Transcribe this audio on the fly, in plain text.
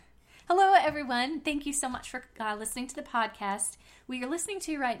everyone. Thank you so much for listening to the podcast. What you're listening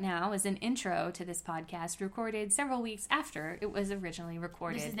to right now is an intro to this podcast recorded several weeks after it was originally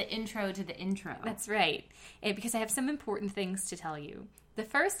recorded. This is the intro to the intro. That's right. Because I have some important things to tell you. The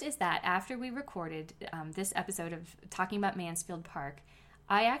first is that after we recorded this episode of talking about Mansfield Park,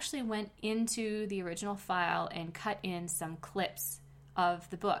 I actually went into the original file and cut in some clips of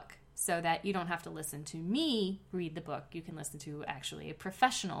the book, so that you don't have to listen to me read the book. You can listen to actually a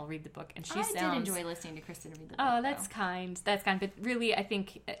professional read the book. And I did enjoy listening to Kristen read the book. Oh, that's kind. That's kind. But really, I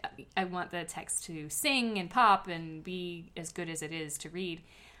think I want the text to sing and pop and be as good as it is to read.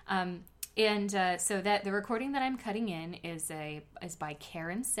 So that the recording that I'm cutting in is by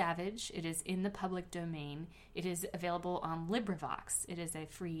Karen Savage. It is in the public domain. It is available on LibriVox. It is a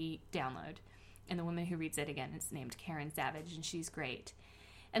free download. And the woman who reads it, again, is named Karen Savage, and she's great.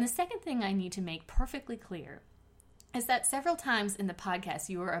 And the second thing I need to make perfectly clear is that several times in the podcast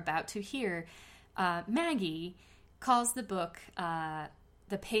you are about to hear Maggie calls the book,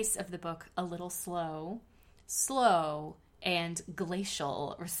 the pace of the book, a little slow, and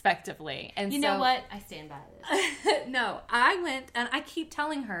glacial, respectively. And you know what? I stand by this. No, I went, and I keep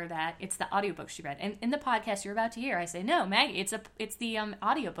telling her that it's the audiobook she read. And in the podcast you're about to hear, I say, no, Maggie, it's the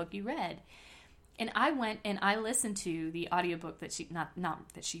audiobook you read. And I went and I listened to the audiobook that she, not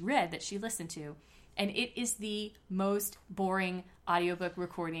that she read, that she listened to. And it is the most boring audiobook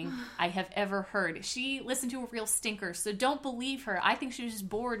recording I have ever heard. She listened to a real stinker, so don't believe her. I think she was just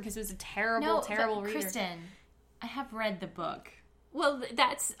bored because it was a terrible reader. Kristen, I have read the book. Well,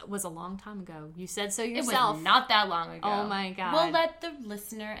 that was a long time ago. You said so yourself. It was not that long ago. Oh my God. We'll let the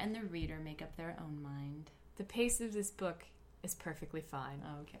listener and the reader make up their own mind. The pace of this book is perfectly fine.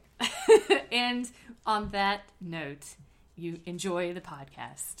 Oh, okay. And on that note, you enjoy the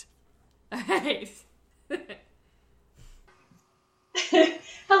podcast. All right.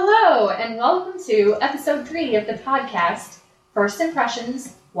 Hello, and welcome to episode 3 of the podcast, First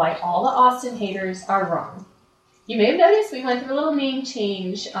Impressions, Why All the Austen Haters Are Wrong. You may have noticed we went through a little name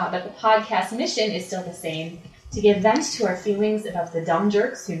change, but the podcast mission is still the same, to give vent to our feelings about the dumb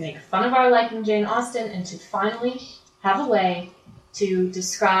jerks who make fun of our liking Jane Austen, and to finally have a way to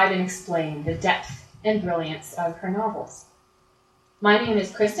describe and explain the depth and brilliance of her novels. My name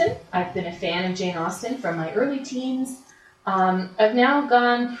is Kristen. I've been a fan of Jane Austen from my early teens. I've now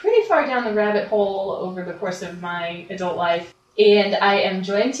gone pretty far down the rabbit hole over the course of my adult life, and I am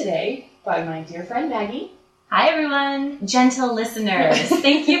joined today by my dear friend Maggie. Hi everyone, gentle listeners.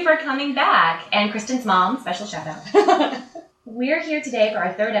 Thank you for coming back. And Kristen's mom, special shout out. We're here today for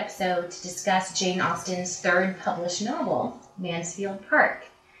our 3rd episode to discuss Jane Austen's 3rd published novel, Mansfield Park.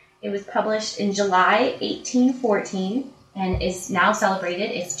 It was published in July 1814 and is now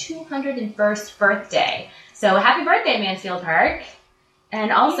celebrated its 201st birthday. So happy birthday, Mansfield Park.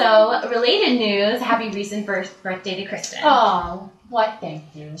 And also, related news, happy recent birthday to Kristen. Oh, why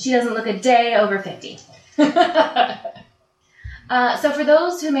thank you. She doesn't look a day over 50. So for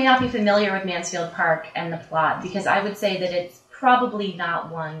those who may not be familiar with Mansfield Park and the plot, because I would say that it's probably not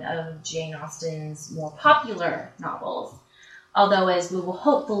one of Jane Austen's more popular novels, although as we will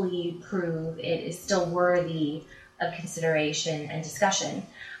hopefully prove, it is still worthy of consideration and discussion.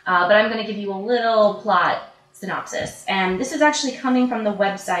 But I'm going to give you a little plot synopsis, and this is actually coming from the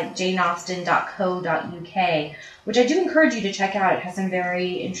website janeausten.co.uk, which I do encourage you to check out. It has some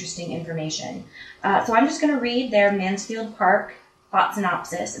very interesting information. So I'm just going to read their Mansfield Park plot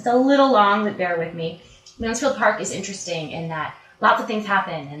synopsis. It's a little long, but bear with me. Mansfield Park is interesting in that lots of things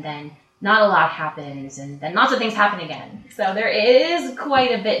happen, and then not a lot happens, and then lots of things happen again. So there is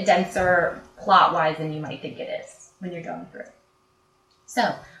quite a bit denser plot-wise than you might think it is when you're going through.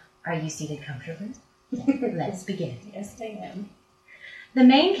 So, are you seated comfortably? Let's begin. Yes, I am. The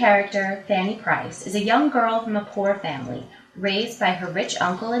main character, Fanny Price, is a young girl from a poor family, raised by her rich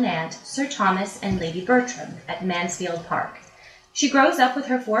uncle and aunt, Sir Thomas and Lady Bertram, at Mansfield Park. She grows up with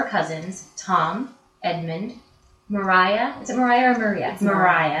her 4 cousins, Tom, Edmund, Maria, is it Maria or Maria?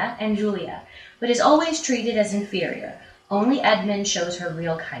 Maria and Julia, but is always treated as inferior. Only Edmund shows her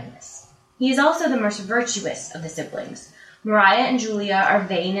real kindness. He is also the most virtuous of the siblings. Maria and Julia are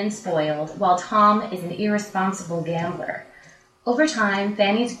vain and spoiled, while Tom is an irresponsible gambler. Over time,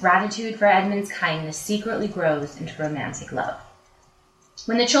 Fanny's gratitude for Edmund's kindness secretly grows into romantic love.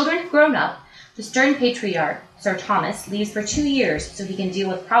 When the children have grown up, the stern patriarch, Sir Thomas, leaves for 2 years so he can deal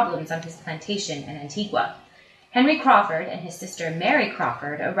with problems on his plantation in Antigua. Henry Crawford and his sister Mary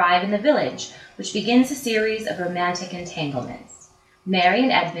Crawford arrive in the village, which begins a series of romantic entanglements. Mary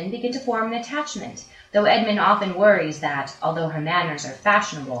and Edmund begin to form an attachment, though Edmund often worries that, although her manners are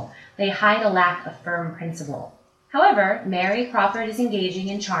fashionable, they hide a lack of firm principle. However, Mary Crawford is engaging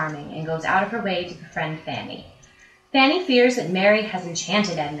and charming and goes out of her way to befriend Fanny. Fanny fears that Mary has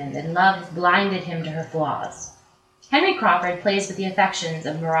enchanted Edmund and love has blinded him to her flaws. Henry Crawford plays with the affections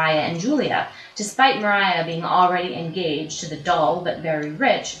of Maria and Julia, despite Maria being already engaged to the dull but very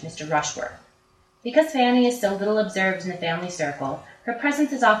rich Mr. Rushworth. Because Fanny is so little observed in the family circle, her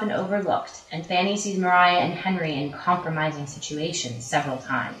presence is often overlooked, and Fanny sees Maria and Henry in compromising situations several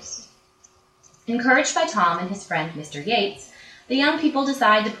times. Encouraged by Tom and his friend Mr. Yates, the young people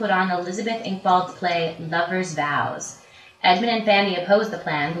decide to put on Elizabeth Inkbald's play Lover's Vows. Edmund and Fanny oppose the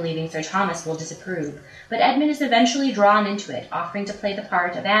plan, believing Sir Thomas will disapprove, but Edmund is eventually drawn into it, offering to play the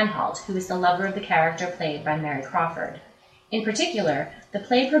part of Anhalt, who is the lover of the character played by Mary Crawford. In particular, the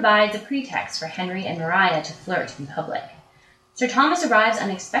play provides a pretext for Henry and Maria to flirt in public. Sir Thomas arrives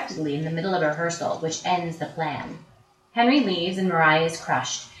unexpectedly in the middle of a rehearsal, which ends the plan. Henry leaves and Maria is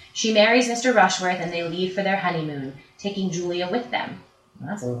crushed. She marries Mr. Rushworth and they leave for their honeymoon, taking Julia with them. Well,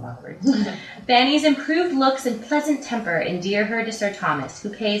 that's a little awkward. Fanny's improved looks and pleasant temper endear her to Sir Thomas, who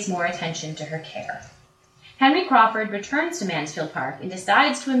pays more attention to her care. Henry Crawford returns to Mansfield Park and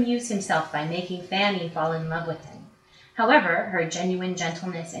decides to amuse himself by making Fanny fall in love with him. However, her genuine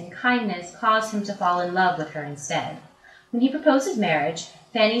gentleness and kindness cause him to fall in love with her instead. When he proposes marriage,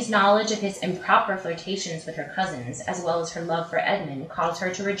 Fanny's knowledge of his improper flirtations with her cousins, as well as her love for Edmund, cause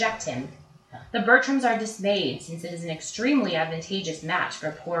her to reject him. The Bertrams are dismayed, since it is an extremely advantageous match for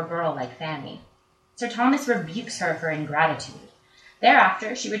a poor girl like Fanny. Sir Thomas rebukes her for ingratitude.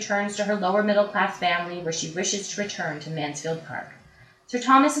 Thereafter, she returns to her lower middle-class family, where she wishes to return to Mansfield Park. Sir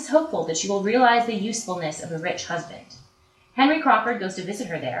Thomas is hopeful that she will realize the usefulness of a rich husband. Henry Crawford goes to visit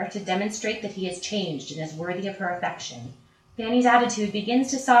her there to demonstrate that he has changed and is worthy of her affection. Fanny's attitude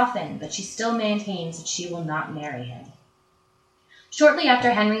begins to soften, but she still maintains that she will not marry him. Shortly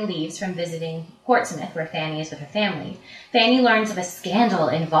after Henry leaves from visiting Portsmouth, where Fanny is with her family, Fanny learns of a scandal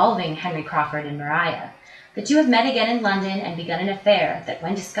involving Henry Crawford and Maria. The two have met again in London and begun an affair that,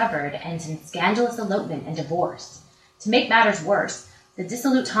 when discovered, ends in scandalous elopement and divorce. To make matters worse, the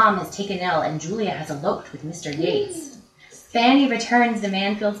dissolute Tom has taken ill and Julia has eloped with Mr. Yates. Fanny returns to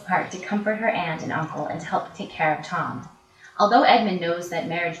Mansfield Park to comfort her aunt and uncle and to help take care of Tom. Although Edmund knows that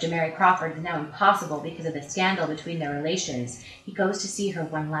marriage to Mary Crawford is now impossible because of the scandal between their relations, he goes to see her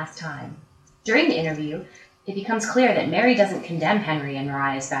one last time. During the interview, it becomes clear that Mary doesn't condemn Henry and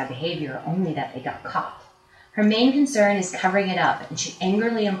Maria's bad behavior, only that they got caught. Her main concern is covering it up, and she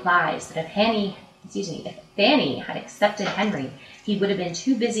angrily implies that if Fanny had accepted Henry, he would have been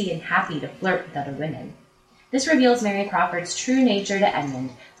too busy and happy to flirt with other women. This reveals Mary Crawford's true nature to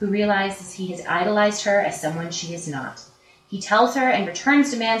Edmund, who realizes he has idolized her as someone she is not. He tells her and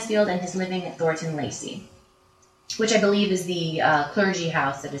returns to Mansfield and his living at Thornton Lacey, which I believe is the clergy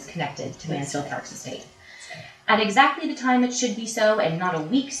house that is connected to Mansfield Park's estate. At exactly the time it should be so, and not a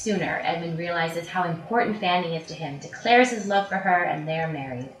week sooner, Edmund realizes how important Fanny is to him, declares his love for her, and they are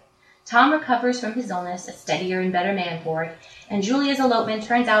married. Tom recovers from his illness, a steadier and better man for it, and Julia's elopement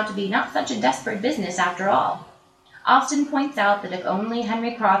turns out to be not such a desperate business after all. Austen points out that if only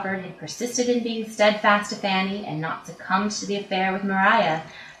Henry Crawford had persisted in being steadfast to Fanny and not succumbed to the affair with Maria,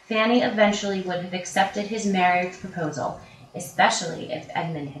 Fanny eventually would have accepted his marriage proposal, especially if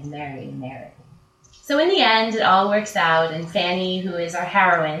Edmund had married Mary. So in the end, it all works out, and Fanny, who is our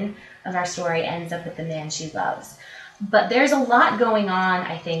heroine of our story, ends up with the man she loves. But there's a lot going on,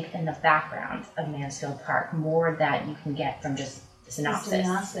 I think, in the background of Mansfield Park, more that you can get from just the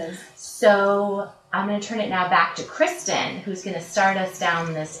synopsis. So I'm going to turn it now back to Kristen, who's going to start us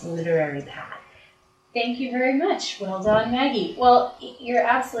down this literary path. Thank you very much. Well done, Maggie. Well, you're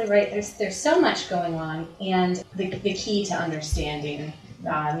absolutely right. There's so much going on, and the key to understanding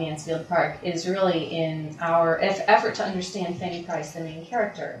Mansfield Park is really in our effort to understand Fanny Price, the main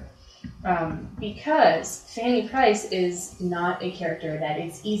character. Because Fanny Price is not a character that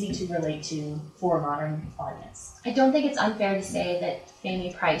is easy to relate to for a modern audience. I don't think it's unfair to say that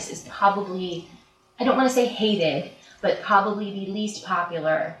Fanny Price is probably, I don't want to say hated, but probably the least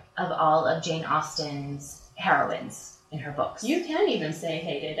popular of all of Jane Austen's heroines in her books. You can even say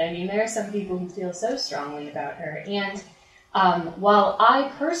hated. I mean, there are some people who feel so strongly about her. And while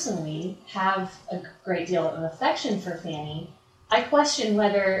I personally have a great deal of affection for Fanny, I question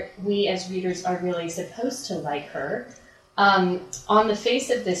whether we as readers are really supposed to like her. On the face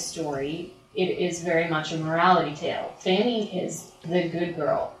of this story, it is very much a morality tale. Fanny is the good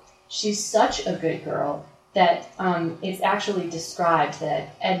girl. She's such a good girl that it's actually described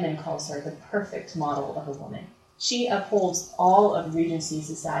that Edmund calls her the perfect model of a woman. She upholds all of Regency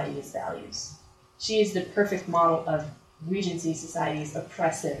Society's values. She is the perfect model of Regency Society's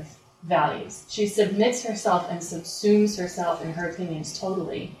oppressive values. She submits herself and subsumes herself and her opinions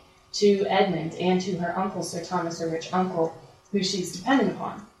totally to Edmund and to her uncle, Sir Thomas, her rich uncle, who she's dependent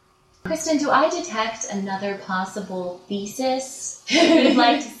upon. Kristen, do I detect another possible thesis you'd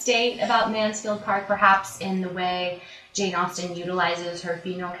like to state about Mansfield Park, perhaps in the way Jane Austen utilizes her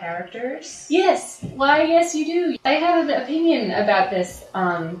female characters? Yes. Why, yes, you do. I have an opinion about this.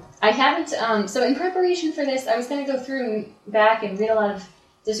 I haven't, so in preparation for this, I was going to go through back and read a lot of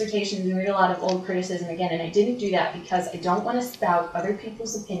dissertations and read a lot of old criticism again, and I didn't do that because I don't want to spout other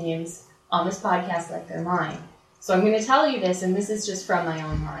people's opinions on this podcast like they're mine. So I'm going to tell you this, and this is just from my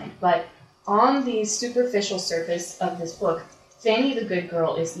own mind, but on the superficial surface of this book, Fanny the good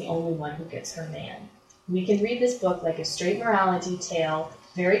girl is the only one who gets her man. We can read this book like a straight morality tale,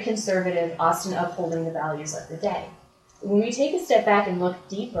 very conservative, Austen upholding the values of the day. When we take a step back and look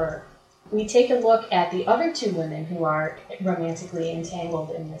deeper, we take a look at the other two women who are romantically entangled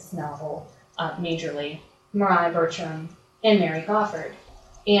in this novel, majorly, Maria Bertram and Mary Crawford.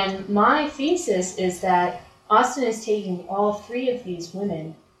 And my thesis is that Austen is taking all three of these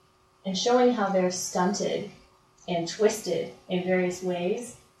women and showing how they're stunted and twisted in various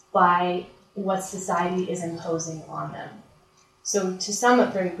ways by what society is imposing on them. So to sum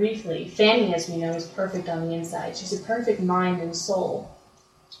up very briefly, Fanny, as we know, is perfect on the inside. She's a perfect mind and soul,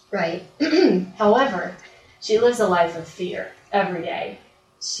 right? However, she lives a life of fear every day.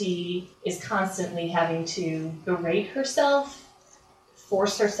 She is constantly having to berate herself,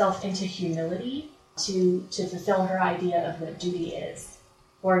 force herself into humility, to fulfill her idea of what duty is.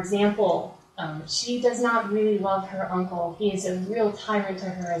 For example, she does not really love her uncle. He is a real tyrant to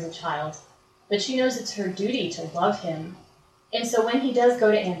her as a child, but she knows it's her duty to love him. And so when he does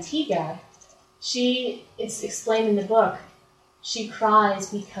go to Antigua, it's explained in the book, she cries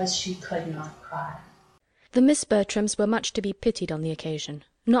because she could not cry. The Miss Bertrams were much to be pitied on the occasion,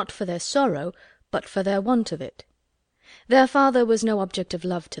 not for their sorrow, but for their want of it. Their father was no object of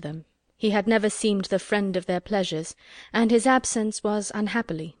love to them. He had never seemed the friend of their pleasures, and his absence was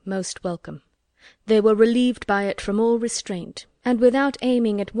unhappily most welcome. They were relieved by it from all restraint, and without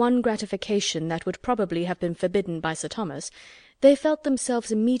aiming at one gratification that would probably have been forbidden by Sir Thomas, they felt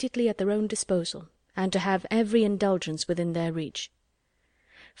themselves immediately at their own disposal, and to have every indulgence within their reach.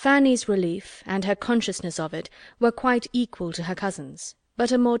 Fanny's relief, and her consciousness of it, were quite equal to her cousin's,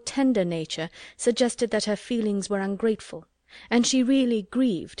 but a more tender nature suggested that her feelings were ungrateful, and she really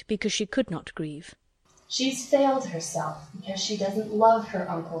grieved because she could not grieve. She's failed herself because she doesn't love her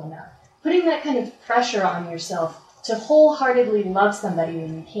uncle enough. Putting that kind of pressure on yourself to wholeheartedly love somebody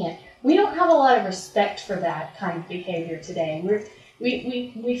when you can't. We don't have a lot of respect for that kind of behavior today.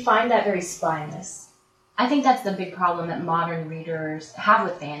 We find that very spineless. I think that's the big problem that modern readers have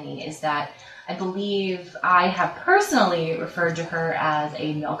with Fanny, is that I believe I have personally referred to her as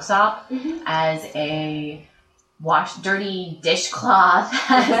a milksop, as a dirty dishcloth,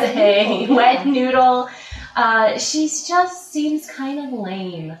 as a wet noodle. She just seems kind of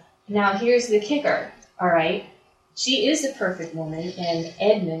lame. Now here's the kicker, all right? She is a perfect woman, and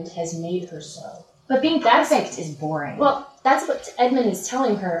Edmund has made her so. But being perfect is boring. Well, that's what Edmund is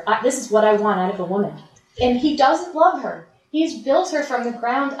telling her. This is what I want out of a woman. And he doesn't love her. He's built her from the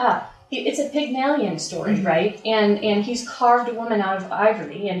ground up. It's a Pygmalion story, right? And he's carved a woman out of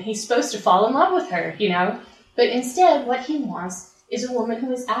ivory, and he's supposed to fall in love with her, you know? But instead, what he wants is a woman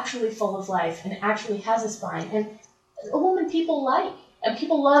who is actually full of life and actually has a spine, and a woman people like. And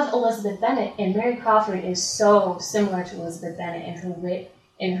people love Elizabeth Bennet, and Mary Crawford is so similar to Elizabeth Bennet in her wit,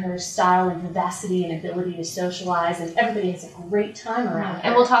 in her style and vivacity and ability to socialize, and everybody has a great time around her.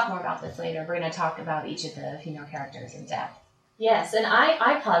 And we'll talk more about this later. We're going to talk about each of the female characters in depth. Yes, and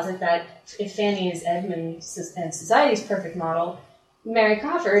I posit that if Fanny is Edmund and Society's perfect model, Mary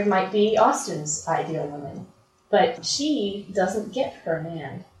Crawford might be Austen's ideal woman. But she doesn't get her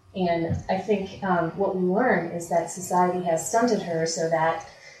man. And I think what we learn is that society has stunted her so that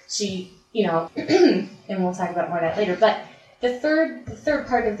she, and we'll talk about more of that later, but the third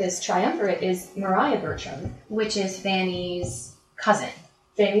part of this triumvirate is Maria Bertram, which is Fanny's cousin.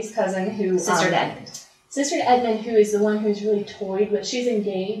 Fanny's cousin, who... Sister to Edmund. Sister to Edmund, who is the one who's really toyed with... She's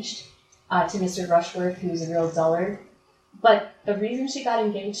engaged to Mr. Rushworth, who's a real dullard. But the reason she got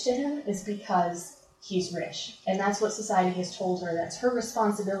engaged to him is because he's rich. And that's what society has told her. That's her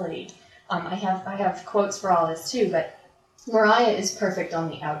responsibility. I have quotes for all this, too, but Maria is perfect on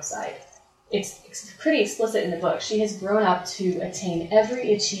the outside. It's pretty explicit in the book. She has grown up to attain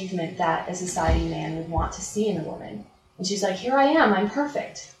every achievement that a society man would want to see in a woman. And she's like, here I am, I'm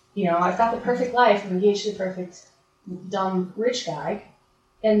perfect. I've got the perfect life, I'm engaged to the perfect, dumb, rich guy.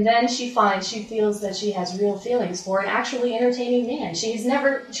 And then she feels that she has real feelings for an actually entertaining man.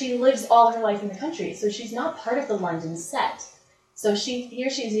 She lives all her life in the country, so she's not part of the London set. So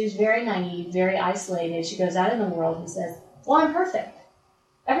she's very naive, very isolated. She goes out in the world and says, well, I'm perfect.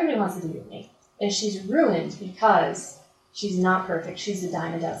 Everybody wants to be with me. And she's ruined because she's not perfect. She's a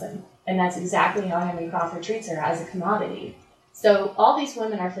dime a dozen. And that's exactly how Henry Crawford treats her, as a commodity. So all these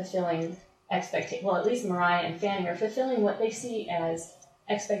women are fulfilling expectations. Well, at least Mariah and Fanny are fulfilling what they see as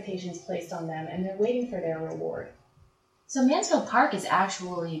expectations placed on them, and they're waiting for their reward. So Mansfield Park is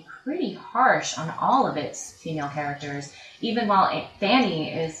actually pretty harsh on all of its female characters, even while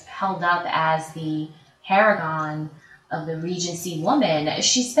Fanny is held up as the paragon of the Regency woman.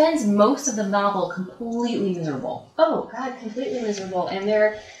 She spends most of the novel completely miserable. Oh, God, completely miserable. And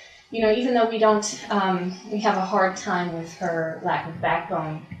they're, even though we have a hard time with her lack of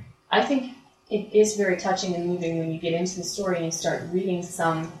backbone, I think it is very touching and moving when you get into the story and start reading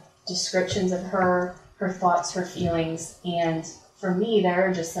some descriptions of her thoughts, her feelings. And for me, there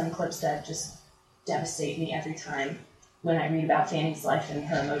are just some clips that just devastate me every time when I read about Fanny's life and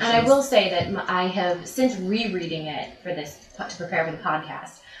her emotions. And I will say that I have, since rereading it to prepare for the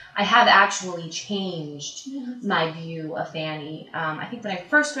podcast, I have actually changed my view of Fanny. I think when I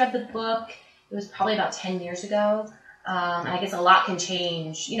first read the book, it was probably about 10 years ago. And I guess a lot can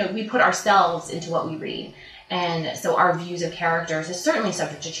change. We put ourselves into what we read. And so our views of characters is certainly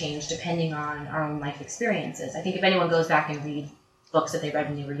subject to change depending on our own life experiences. I think if anyone goes back and read books that they read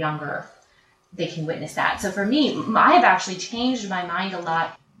when they were younger, they can witness that. So for me, I have actually changed my mind a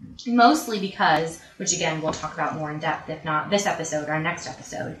lot, mostly because, which again, we'll talk about more in depth, if not this episode, our next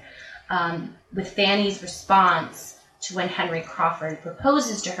episode, with Fanny's response to when Henry Crawford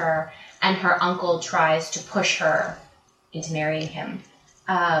proposes to her and her uncle tries to push her into marrying him,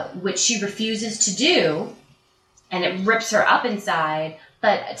 which she refuses to do, and it rips her up inside.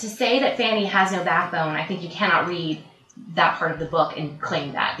 But to say that Fanny has no backbone, I think you cannot read that part of the book and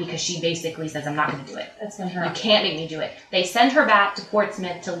claim that, because she basically says, I'm not going to do it. That's not her. You can't make me do it. They send her back to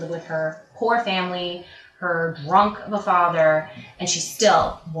Portsmouth to live with her poor family, her drunk of a father, and she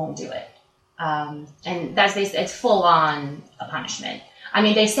still won't do it. And it's full on a punishment. I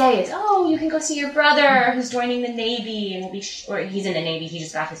mean, they say it's, you can go see your brother who's joining the Navy and will be, or he's in the Navy, he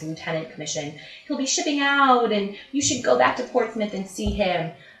just got his lieutenant commission. He'll be shipping out and you should go back to Portsmouth and see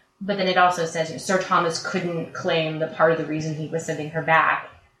him. But then it also says Sir Thomas couldn't claim that part of the reason he was sending her back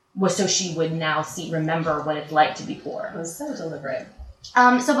was so she would now remember what it's like to be poor. It was so deliberate.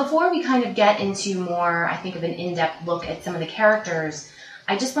 So before we kind of get into more, I think, of an in-depth look at some of the characters,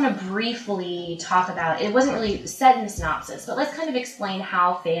 I just want to briefly talk about, it wasn't really said in the synopsis, but let's kind of explain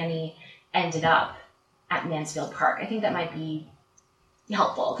how Fanny ended up at Mansfield Park. I think that might be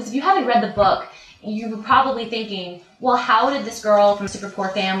helpful, because if you haven't read the book, you're probably thinking, well, how did this girl from a super poor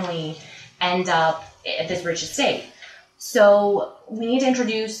family end up at this rich estate? So we need to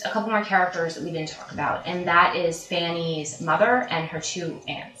introduce a couple more characters that we didn't talk about, and that is Fanny's mother and her two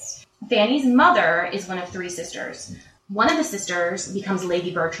aunts. Fanny's mother is one of three sisters. One of the sisters becomes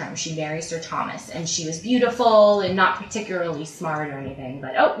Lady Bertram. She marries Sir Thomas, and she was beautiful and not particularly smart or anything.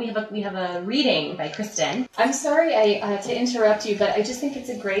 But we have a reading by Kristen. I'm sorry to interrupt you, but I just think it's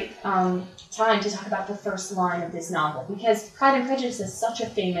a great time to talk about the first line of this novel, because Pride and Prejudice is such a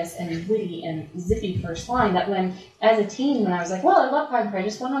famous and witty and zippy first line that as a teen, when I was like, well, I love Pride and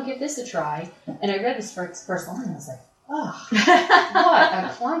Prejudice, why don't I give this a try? And I read this first line, and I was like, oh, what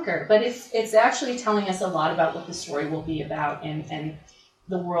a clunker. But it's actually telling us a lot about what the story will be about and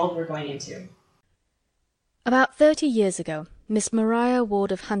the world we're going into. About 30 years ago, Miss Maria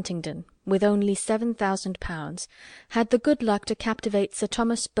Ward of Huntingdon, with only £7,000, had the good luck to captivate Sir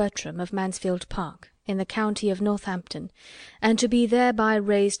Thomas Bertram of Mansfield Park, in the county of Northampton, and to be thereby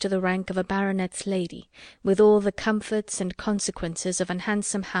raised to the rank of a baronet's lady, with all the comforts and consequences of an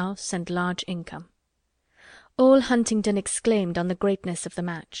handsome house and large income. All Huntingdon exclaimed on the greatness of the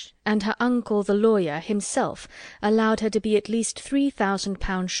match, and her uncle the lawyer himself allowed her to be at least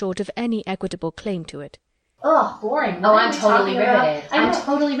 £3,000 short of any equitable claim to it. Ugh, boring. I'm totally riveted. I'm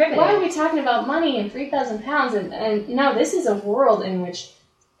totally riveted. Why are we talking about money and £3,000? And no, this is a world in which,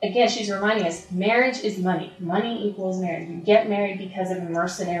 again, she's reminding us, marriage is money. Money equals marriage. You get married because of a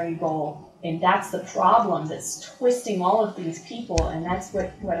mercenary goal. And that's the problem that's twisting all of these people. And that's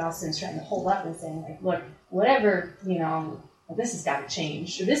what Austen's trying to hold up and saying, like, look, whatever, this has got to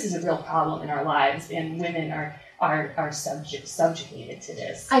change. This is a real problem in our lives, and women are subjugated to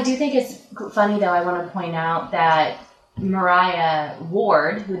this. I do think it's funny, though. I want to point out that Maria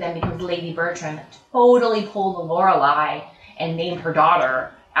Ward, who then becomes Lady Bertram, totally pulled the Lorelei and named her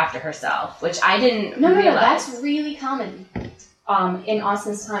daughter after herself, which I didn't realize. No, that's really common. in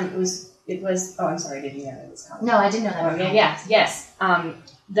Austen's time, it was. Oh, I'm sorry, did you know it was common? No, I didn't know that. Oh, yes.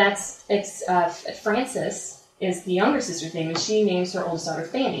 Frances is the younger sister's name, and she names her oldest daughter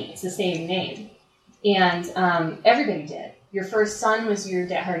Fanny. It's the same name, and everybody did. Your first son was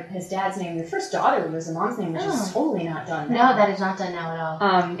his dad's name. Your first daughter was a mom's name, which is totally not done now. No, that is not done now at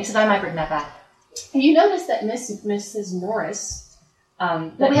all. Except I might bring that back. You notice that Mrs. Norris.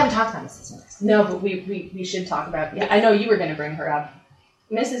 Well, we haven't talked about Mrs. Norris. No, but we should talk about. Yeah, I know you were going to bring her up.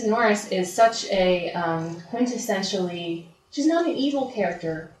 Mrs. Norris is such a quintessentially. She's not an evil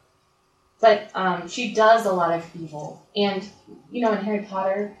character, but she does a lot of evil. And in Harry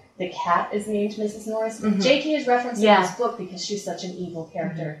Potter, the cat is named Mrs. Norris. Mm-hmm. J.K. is referenced in this book because she's such an evil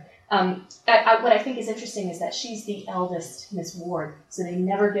character. What I think is interesting is that she's the eldest Miss Ward, so they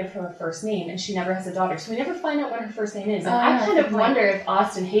never give her a first name, and she never has a daughter, so we never find out what her first name is. And I kind of wonder if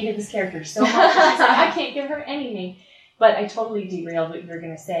Austen hated this character so much that she's like, I can't give her any name. But I totally derailed what you were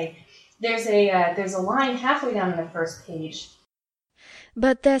going to say. There's a line halfway down the first page.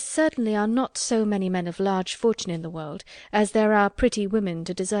 But there certainly are not so many men of large fortune in the world as there are pretty women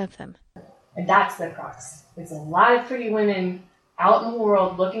to deserve them. And that's the crux. There's a lot of pretty women out in the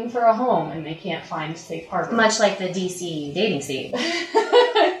world looking for a home, and they can't find safe harbor. Much like the DC dating scene.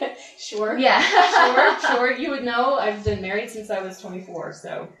 Sure. Yeah. Sure. You would know. I've been married since I was 24,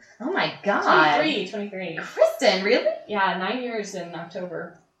 so. Oh my God. 23. Kristen, really? Yeah, 9 years in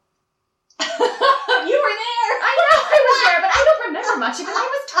October. You were there! I know I was there, but I don't remember much of it. I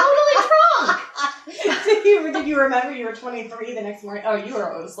was totally drunk. Did you remember you were 23 the next morning? Oh, you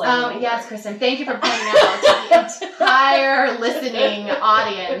were always like... Yes, Kristen. Thank you for pointing out to the entire listening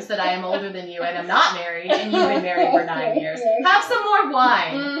audience that I am older than you and I'm not married, and you've been married for 9 years. Have some more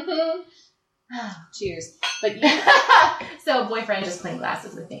wine. Mm-hmm. Cheers. But So boyfriend just cleaned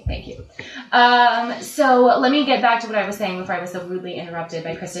glasses with me. Thank you. So let me get back to what I was saying before I was so rudely interrupted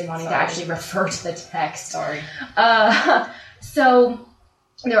by Kristen wanting to actually refer to the text. Sorry. So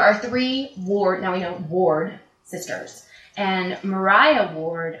there are 3 Ward, now we know Ward sisters. And Maria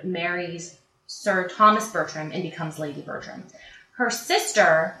Ward marries Sir Thomas Bertram and becomes Lady Bertram. Her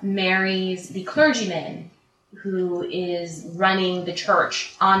sister marries the clergyman who is running the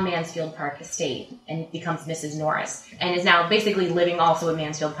church on Mansfield Park Estate and becomes Mrs. Norris and is now basically living also in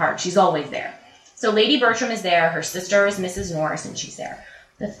Mansfield Park. She's always there. So Lady Bertram is there, her sister is Mrs. Norris, and she's there.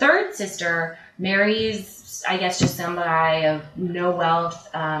 The third sister marries, I guess, just some guy of no wealth.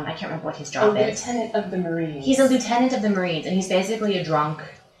 I can't remember what his job is. Lieutenant of the Marines. He's a lieutenant of the Marines, and he's basically a drunk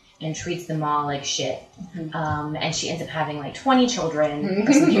and treats them all like shit. Mm-hmm. And she ends up having like 20 children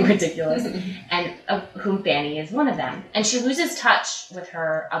or something ridiculous, and of whom Fanny is one of them. And she loses touch with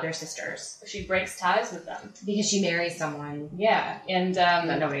her other sisters. She breaks ties with them. Because she marries someone. Yeah, and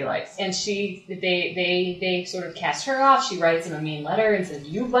that nobody likes. And they sort of cast her off. She writes him a mean letter and says,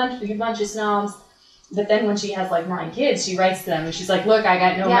 you bunch of snobs. But then when she has like 9 kids, she writes them and she's like, look, I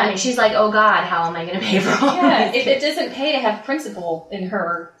got no money. She's like, oh God, how am I going to pay for all if it doesn't pay to have principle in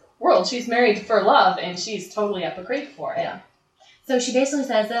her world, she's married for love and she's totally up a creek for it. Yeah. So she basically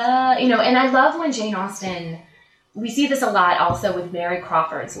says, and I love when Jane Austen, we see this a lot also with Mary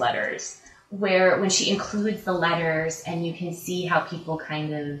Crawford's letters, where when she includes the letters and you can see how people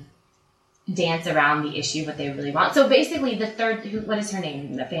kind of dance around the issue, what they really want. So basically the third, what is her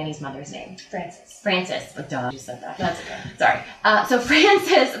name? Fanny's mother's name? Frances. Oh, duh, you said that. That's okay. Sorry. So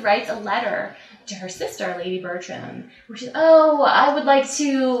Frances writes a letter to her sister, Lady Bertram, which is, I would like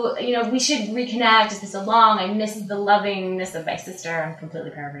to, we should reconnect. It's been so long. I miss the lovingness of my sister. I'm completely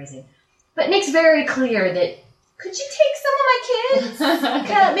paraphrasing. But makes very clear that, could you take some of my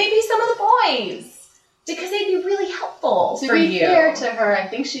kids? Maybe some of the boys. Because they'd be really helpful for you. To be fair to her, I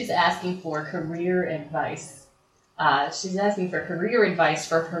think she's asking for career advice. She's asking for career advice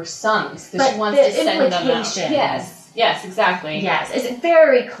for her sons. Because she wants to send them out. Yes, exactly. Yes, it's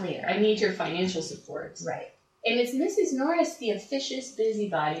very clear. I need your financial support. Right. And it's Mrs. Norris, the officious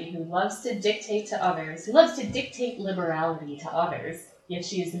busybody who loves to dictate to others, who loves to dictate liberality to others, yet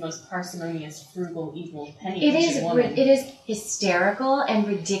she is the most parsimonious, frugal, evil, penny-pinching woman. It is hysterical and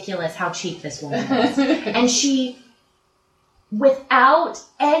ridiculous how cheap this woman is. And she, without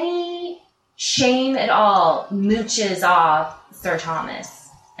any shame at all, mooches off Sir Thomas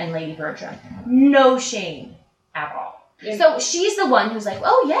and Lady Bertram. No shame at all. Yeah. So she's the one who's like,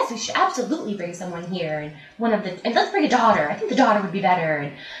 oh yes, we should absolutely bring someone here, and let's bring a daughter. I think the daughter would be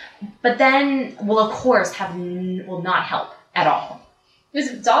better. But then will of course will not help at all.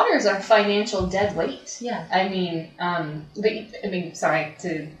 Because daughters are financial dead weight. Yeah. Sorry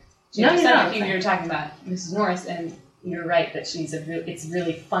to you were talking about Mrs. Norris, and you're right that it's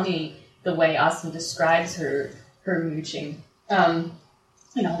really funny the way Austen describes her mooching.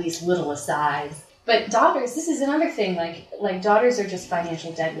 All these little asides. But daughters, this is another thing, like daughters are just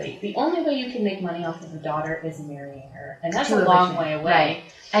financial deadweight. The only way you can make money off of a daughter is marrying her. And that's a long way away.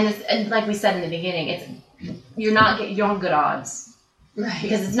 Right. And like we said in the beginning, you don't have good odds. Right.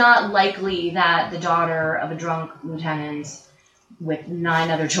 Because it's not likely that the daughter of a drunk lieutenant with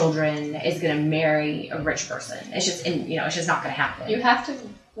 9 other children is going to marry a rich person. It's just not going to happen. You have to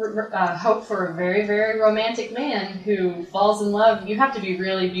hope for a very, very romantic man who falls in love. You have to be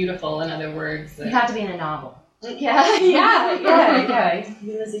really beautiful, in other words. You have to be in a novel. Yeah.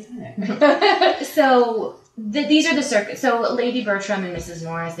 So these are the circuits. So Lady Bertram and Mrs.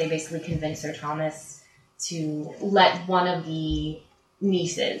 Norris, they basically convince Sir Thomas to let one of the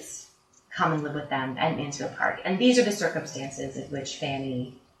nieces come and live with them at Mansfield Park. And these are the circumstances in which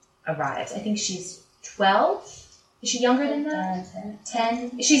Fanny arrives. I think she's 12. Is she younger than that?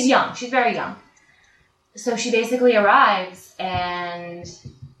 10. She's young. She's very young. So she basically arrives, and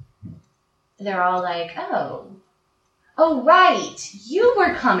they're all like, oh, right, you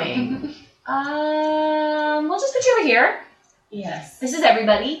were coming. We'll just put you over here. Yes. This is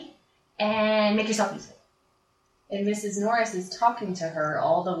everybody, and make yourself useful. And Mrs. Norris is talking to her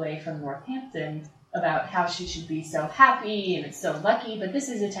all the way from Northampton about how she should be so happy and it's so lucky, but this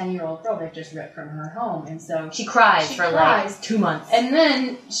is a 10-year-old girl that just ripped from her home, and so she cries for like 2 months. And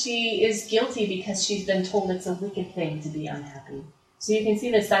then she is guilty because she's been told it's a wicked thing to be unhappy. So you can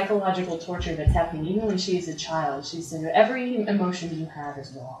see the psychological torture that's happening even when she's a child. She's saying that every emotion you have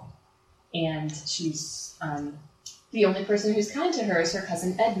is wrong. And she's the only person who's kind to her is her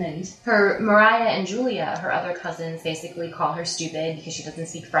cousin Edmund. Her Mariah and Julia, her other cousins, basically call her stupid because she doesn't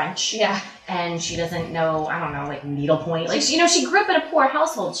speak French. Yeah. And she doesn't know, like needlepoint. Like, she grew up in a poor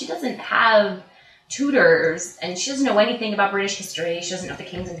household. She doesn't have tutors, and she doesn't know anything about British history. She doesn't know the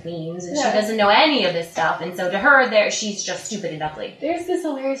kings and queens, and she doesn't know any of this stuff. And so to her, she's just stupid and ugly. There's this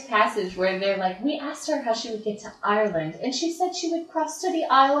hilarious passage where they're like, we asked her how she would get to Ireland, and she said she would cross to the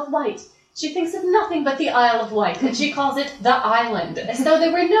Isle of Wight. She thinks of nothing but the Isle of Wight, and she calls it the island, as though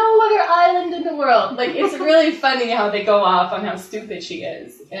there were no other island in the world. Like, it's really funny how they go off on how stupid she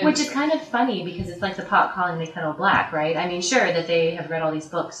is. And which is kind of funny, because it's like the pot calling the kettle black, right? I mean, sure, that they have read all these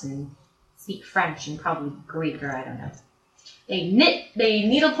books and speak French and probably Greek, or I don't know. They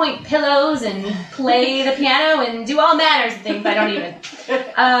needlepoint pillows and play the piano and do all manners of things I don't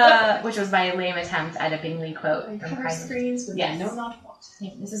even. Which was my lame attempt at a Bingley quote. and cover screens with yes. I know not what.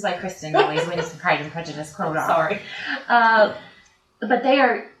 This is why Kristen always wins the Pride and Prejudice quote off. Sorry. But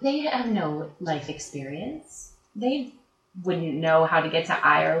they have no life experience. They wouldn't know how to get to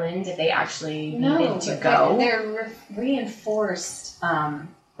Ireland if they actually needed to go. They're reinforced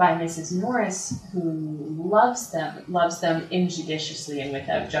by Mrs. Norris, who loves them injudiciously and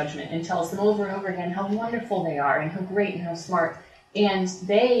without judgment, and tells them over and over again how wonderful they are and how great and how smart. And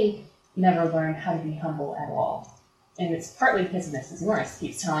they never learn how to be humble at all. And it's partly because Mrs. Norris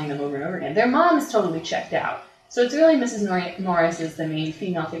keeps telling them over and over again. Their mom is totally checked out. So it's really Mrs. Norris is the main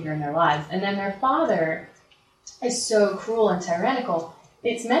female figure in their lives. And then their father is so cruel and tyrannical.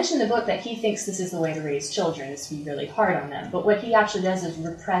 It's mentioned in the book that he thinks this is the way to raise children, is to be really hard on them. But what he actually does is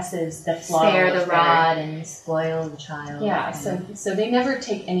represses the flow. Spare the rod and spoil the child. Yeah, so they never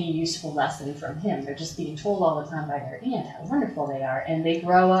take any useful lesson from him. They're just being told all the time by their aunt how wonderful they are. And they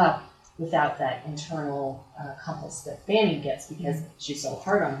grow up without that internal compass that Fanny gets, because she's so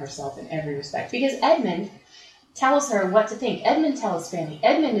hard on herself in every respect. Because Edmund tells her what to think. Edmund tells Fanny.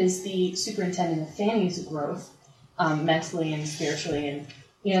 Edmund is the superintendent of Fanny's growth, mentally and spiritually.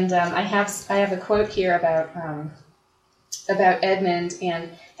 And I have a quote here about Edmund, and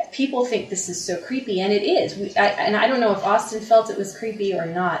people think this is so creepy, and it is. I don't know if Austen felt it was creepy or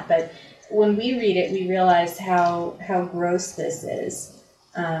not, but when we read it, we realize how gross this is.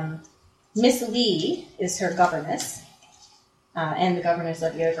 Miss Lee is her governess, and the governess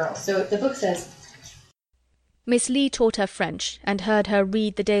of the other girls. So the book says, Miss Lee taught her French, and heard her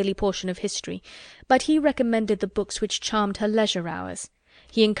read the daily portion of history, but he recommended the books which charmed her leisure hours.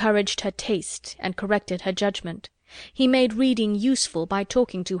 He encouraged her taste, and corrected her judgment. He made reading useful by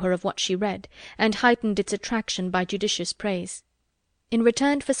talking to her of what she read, and heightened its attraction by judicious praise. In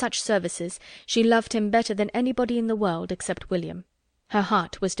return for such services, she loved him better than anybody in the world except William. Her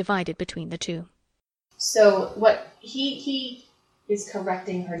heart was divided between the two. So what he is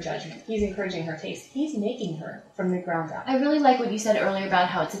correcting her judgment. He's encouraging her taste. He's making her from the ground up. I really like what you said earlier about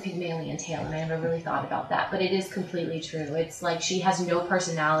how it's a Pygmalion tale, and I never really thought about that, but it is completely true. It's like she has no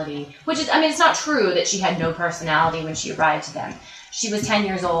personality, which is, it's not true that she had no personality when she arrived to them. She was 10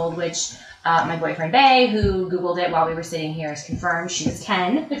 years old, which my boyfriend Bay, who Googled it while we were sitting here, has confirmed she was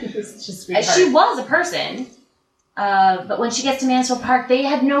 10. It's just she was a person. But when she gets to Mansfield Park, they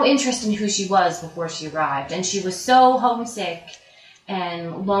had no interest in who she was before she arrived. And she was so homesick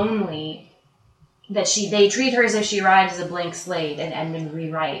and lonely that they treat her as if she arrived as a blank slate, and Edmund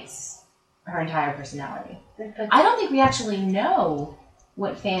rewrites her entire personality. I don't think we actually know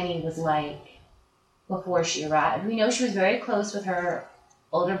what Fanny was like before she arrived. We know she was very close with her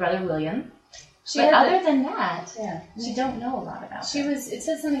older brother William. But other than that, we don't know a lot about her. It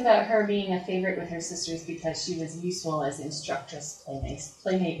said something about her being a favorite with her sisters because she was useful as instructress,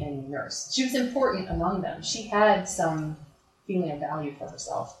 playmate, and nurse. She was important among them. She had some feeling of value for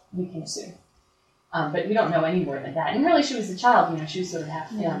herself, we can assume. But we don't know any more than that. And really, she was a child, she was sort of half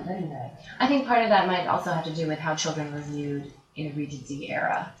filmed anyway. I think part of that might also have to do with how children were viewed in a Regency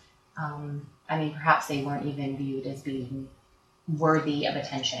era. Perhaps they weren't even viewed as being worthy of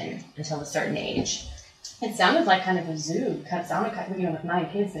attention until a certain age. It sounded like kind of a zoo. It sounded kind of, with 9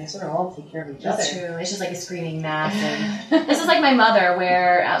 kids, they sort of all take care of each other. That's true. It's just like a screaming mass. And this is like my mother,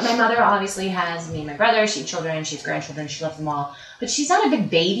 where my mother obviously has me and my brother. She has children, she has grandchildren, she loves them all. But she's not a big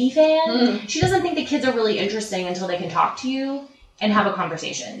baby fan. Mm-hmm. She doesn't think the kids are really interesting until they can talk to you and have a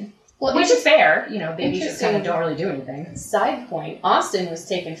conversation. Well, which is fair. Babies just kind of don't really do anything. Side point, Austen was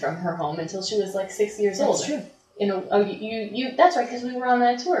taken from her home until she was like 6 years old. That's true. That's right, because we were on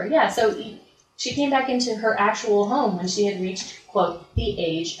that tour. Yeah, so she came back into her actual home when she had reached, quote, the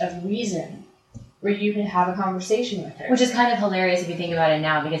age of reason, where you can have a conversation with her. Which is kind of hilarious if you think about it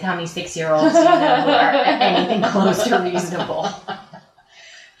now, because how many 6-year-olds do you know who are anything close to reasonable?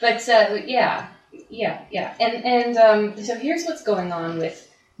 But, yeah. And so here's what's going on with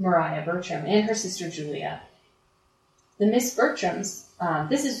Maria Bertram and her sister Julia. The Miss Bertrams,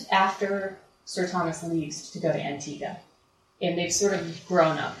 this is after Sir Thomas leaves to go to Antigua, and they've sort of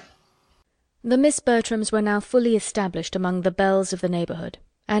grown up. The Miss Bertrams were now fully established among the belles of the neighbourhood,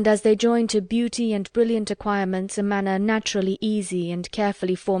 and as they joined to beauty and brilliant acquirements a manner naturally easy and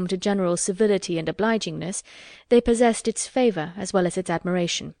carefully formed to general civility and obligingness, they possessed its favour as well as its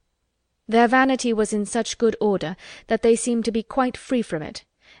admiration. Their vanity was in such good order that they seemed to be quite free from it,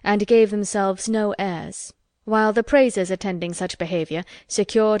 and gave themselves no airs, while the praises attending such behaviour,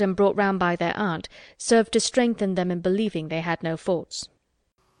 secured and brought round by their aunt, served to strengthen them in believing they had no faults.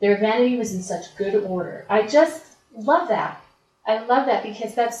 Their vanity was in such good order. I just love that. I love that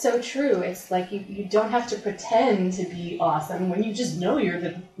because that's so true. It's like you don't have to pretend to be awesome when you just know you're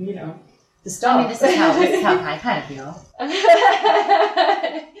the stuff. This is how I kind of feel.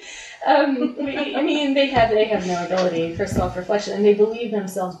 They have no ability for self-reflection, and they believe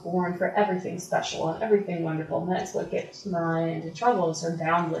themselves born for everything special and everything wonderful, and that's what gets Maria into trouble, is her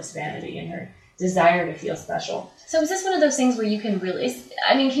boundless vanity and her desire to feel special. So is this one of those things where you can really,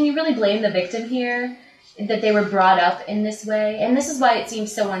 can you really blame the victim here? That they were brought up in this way? And this is why it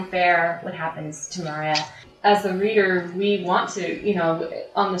seems so unfair what happens to Maria. As the reader, we want to,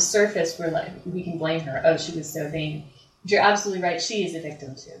 on the surface, we can blame her. Oh, she was so vain. But you're absolutely right. She is a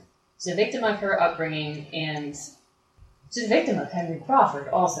victim, too. She's a victim of her upbringing, and she's a victim of Henry Crawford,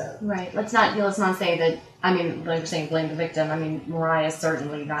 also. Right. Let's not say that, like you're saying blame the victim. Mariah's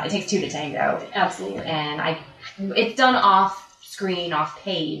certainly not. It takes two to tango. Absolutely. And it's done off screen, off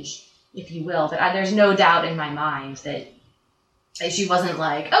page, if you will, but there's no doubt in my mind that she wasn't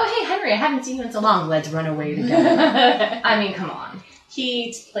like, oh, hey, Henry, I haven't seen you in so long, let's run away together. Come on.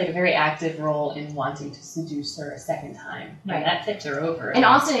 He played a very active role in wanting to seduce her a second time. Right. And that tipped her over. And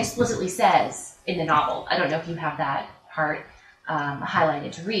Austen explicitly says in the novel, I don't know if you have that part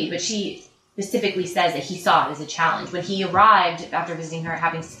highlighted to read, but she specifically says that he saw it as a challenge. When he arrived after visiting her,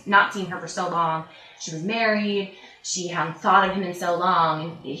 having not seen her for so long, she was married, she hadn't thought of him in so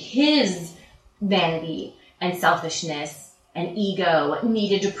long, and his vanity and selfishness and ego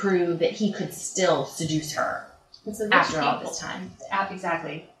needed to prove that he could still seduce her after all this time.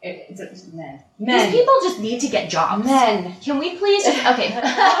 Exactly. It's men. These people just need to get jobs. Men. Can we please just... Okay.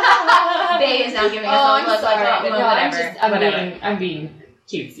 Bay is now giving us a look like whatever. I'm being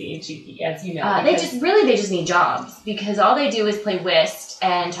cutesy and cheeky, as you know. They just need jobs, because all they do is play whist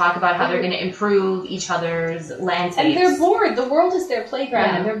and talk about how they're going to improve each other's landscapes. And they're bored. The world is their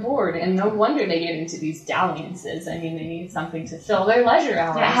playground, and they're bored. And no wonder they get into these dalliances. They need something to fill their leisure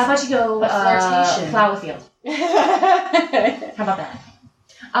hours. Yeah, how about you go plow a field? How about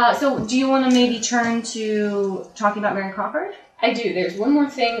that? So do you want to maybe turn to talking about Mary Crawford? I do. There's one more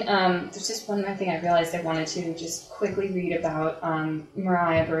thing. There's just one more thing I realized I wanted to just quickly read about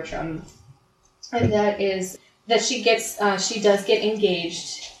Maria Bertram, and that is that she does get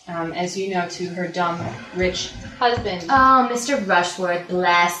engaged, as you know, to her dumb, rich husband. Oh, Mr. Rushworth,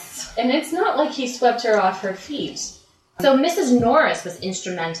 bless. And it's not like he swept her off her feet. So Mrs. Norris was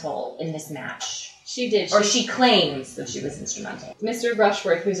instrumental in this match. She did. Or she claims that she was instrumental. Mr.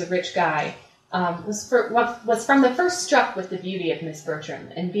 Rushworth, who's a rich guy, was from the first struck with the beauty of Miss Bertram,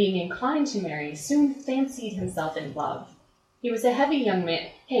 and being inclined to marry, soon fancied himself in love. He was a heavy young man.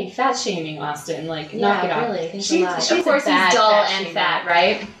 Hey, fat shaming, Austin. Like, knock it off. Really, thanks She's a lot. of course, he's dull and fat,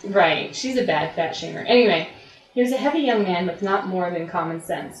 right? Right. She's a bad fat shamer. Anyway, he was a heavy young man with not more than common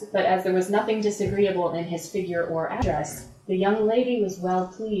sense, but as there was nothing disagreeable in his figure or address, the young lady was well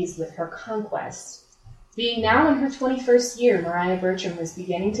pleased with her conquest. Being now in her 21st year, Maria Bertram was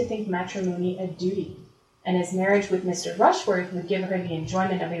beginning to think matrimony a duty, and as marriage with Mr. Rushworth would give her the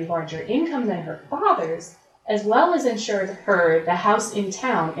enjoyment of a larger income than her father's, as well as ensured her the house in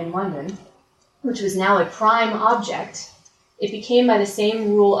town in London, which was now a prime object, it became by the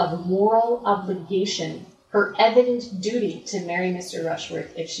same rule of moral obligation her evident duty to marry Mr.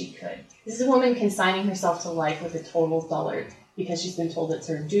 Rushworth if she could. This is a woman consigning herself to life with a total dullard, because she's been told it's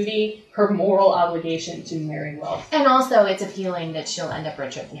her duty, her moral obligation to marry wealth. And also, it's appealing that she'll end up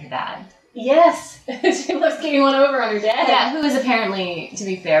richer than her dad. Yes! She loves getting one over on her dad. Yeah, who is apparently, to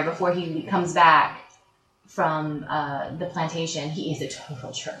be fair, before he comes back from the plantation, he is a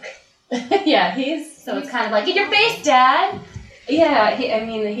total jerk. Yeah, So it's kind of like, in your face, Dad! Yeah,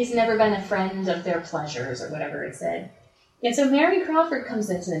 he's never been a friend of their pleasures, or whatever it said. And so Mary Crawford comes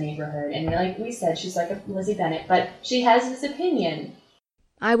into the neighborhood, and like we said, she's like a Lizzie Bennet, but she has this opinion.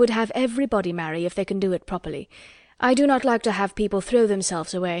 I would have everybody marry if they can do it properly. I do not like to have people throw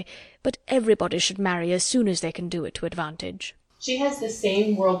themselves away, but everybody should marry as soon as they can do it to advantage. She has the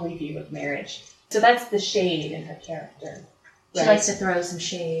same worldly view of marriage. So that's the shade in her character. She likes to throw some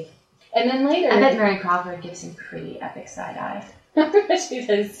shade. And then later... I bet Mary Crawford gives him pretty epic side-eye. She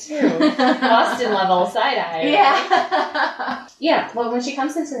does too. Boston level side-eye. Yeah. Yeah, well, when she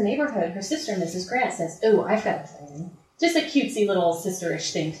comes into the neighborhood, her sister, Mrs. Grant, says, "Oh, I've got a plan. Just a cutesy little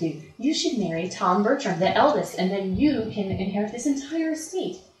sisterish thing too. You should marry Tom Bertram, the eldest, and then you can inherit this entire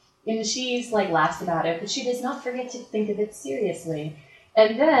estate." And she's like laughs about it, but she does not forget to think of it seriously.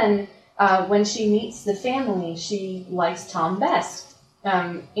 And then when she meets the family, she likes Tom best.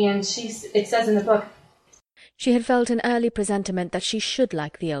 And it says in the book, she had felt an early presentiment that she should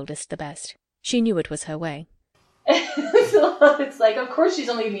like the eldest the best. She knew it was her way. So it's like, of course she's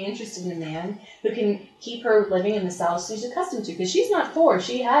only going to be interested in a man who can keep her living in the South she's accustomed to, because she's not poor.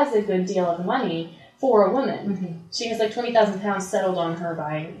 She has a good deal of money for a woman. Mm-hmm. She has like 20,000 pounds settled on her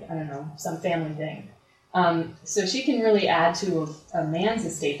by, I don't know, some family thing. So she can really add to a man's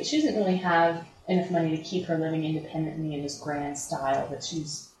estate, but she doesn't really have enough money to keep her living independently in this grand style that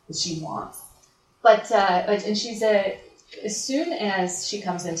she wants. But and she's as soon as she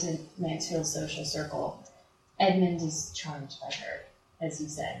comes into Mansfield's social circle, Edmund is charmed by her, as you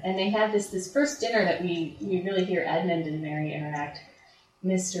said. And they have this first dinner that we really hear Edmund and Mary interact.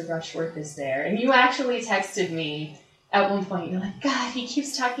 Mr. Rushworth is there. And you actually texted me at one point. You're like, God, he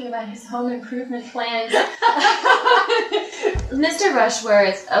keeps talking about his home improvement plans. Mr.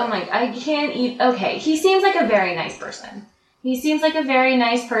 Rushworth, oh my, I can't even, okay, he seems like a very nice person. I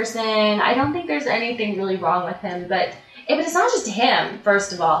don't think there's anything really wrong with him, but it's not just him,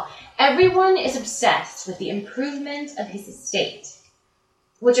 first of all. Everyone is obsessed with the improvement of his estate,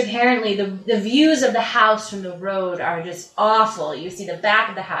 which apparently the views of the house from the road are just awful. You see the back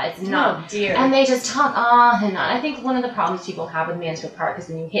of the house. It's not. Oh, dear. And they just talk on and on. I think one of the problems people have with Mansfield Park is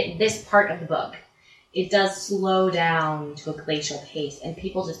when you hit this part of the book, it does slow down to a glacial pace, and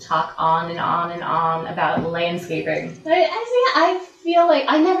people just talk on and on and on about landscaping. I feel like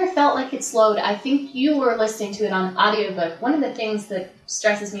I never felt like it slowed. I think you were listening to it on an audiobook. One of the things that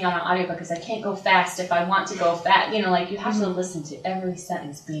stresses me on an audiobook is I can't go fast if I want to go fast. You know, like you have to listen to every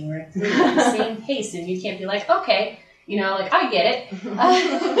sentence being read through at the same pace, and you can't be like, okay, you know, like I get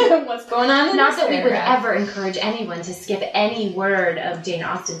it. What's going on? Not that we would ever encourage anyone to skip any word of Jane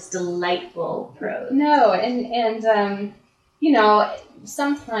Austen's delightful prose. No, and you know,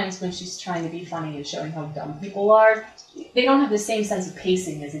 sometimes when she's trying to be funny and showing how dumb people are, they don't have the same sense of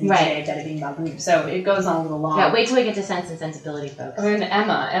pacing as in Dead Editing Baboon. So it goes on a little long. Yeah, wait till we get to Sense and Sensibility, folks. I mean,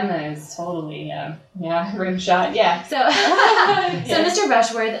 Emma is totally, rim shot, yeah. So, so Mr.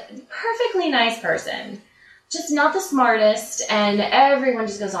 Rushworth, perfectly nice person. Just not the smartest, and everyone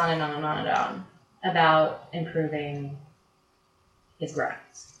just goes on and on and on and on about improving his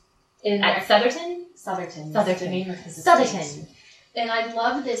grounds. At Southerton? Southerton. Southerton. The name of his Southerton. estate. And I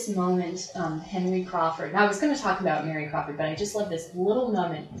love this moment, Henry Crawford. Now, I was going to talk about Mary Crawford, but I just love this little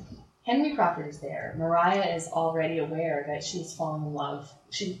moment. Henry Crawford is there. Maria is already aware that she's fallen in love.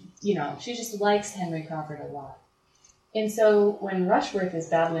 She just likes Henry Crawford a lot. And so when Rushworth is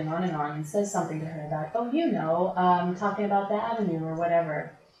babbling on and says something to her about, talking about the avenue or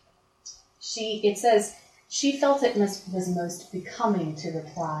whatever, it says, she felt it was most becoming to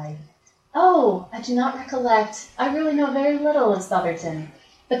reply, "Oh, I do not recollect. I really know very little of Southerton."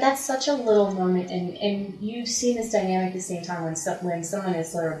 But that's such a little moment, and you've seen this dynamic at the same time when someone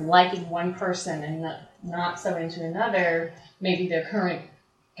is sort of liking one person and not so into another, maybe their current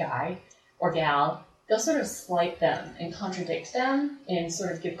guy or gal, they'll sort of slight them and contradict them and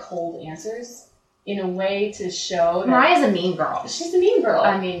sort of give cold answers in a way to show that Mariah's a mean girl. she's a mean girl.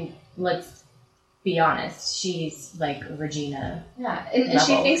 I mean, let's be honest. She's like Regina. Yeah, and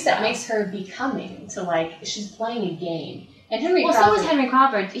she level thinks that stuff. makes her becoming to, like, she's playing a game. And Henry Well, Crawford, so is Henry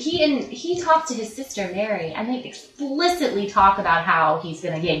Crawford. He talks to his sister Mary, and they explicitly talk about how he's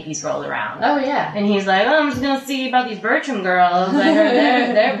gonna get these rolled around. Oh yeah. And he's like, "Oh, I'm just gonna see about these Bertram girls. I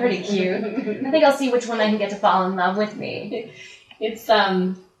heard they're pretty cute. I think I'll see which one I can get to fall in love with me." It's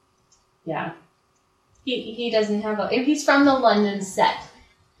yeah. He doesn't have if he's from the London set.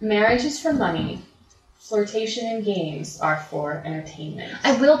 Marriage is for money. Flirtation and games are for entertainment.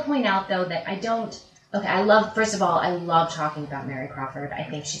 I will point out though that first of all, I love talking about Mary Crawford. I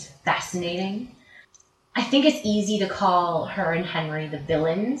think she's fascinating. I think it's easy to call her and Henry the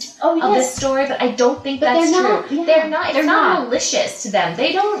villains of this story, but I don't think that's true. Yeah, they're not. It's they're not not. malicious to them.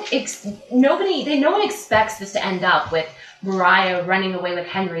 They don't. No one expects this to end up with Mariah running away with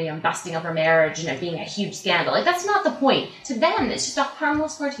Henry and busting up her marriage and it being a huge scandal. Like, that's not the point. To them, it's just a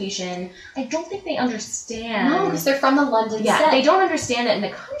harmless flirtation. I don't think they understand. No, because they're from the London Yeah, set. they don't understand that in the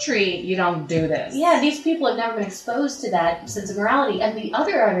country you don't do this. Yeah, these people have never been exposed to that sense of morality. And the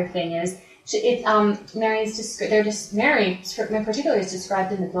other thing is, Mary in particular is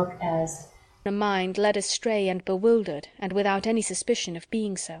described in the book as a mind led astray and bewildered, and without any suspicion of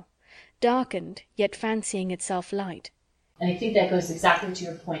being so, darkened, yet fancying itself light. And I think that goes exactly to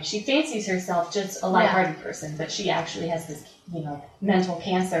your point. She fancies herself just a lighthearted person, but she actually has this, mental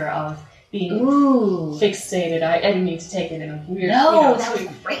cancer of being fixated. I didn't mean to take it in a weird... No, that was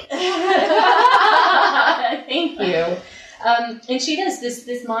great. Thank you. And she does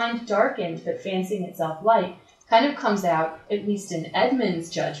this mind darkened but fancying itself light kind of comes out, at least in Edmund's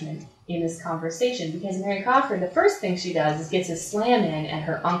judgment, in this conversation, because Mary Crawford, the first thing she does is gets a slam in at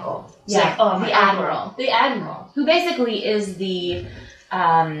her uncle. She's like, the Admiral. The Admiral. Who basically is the,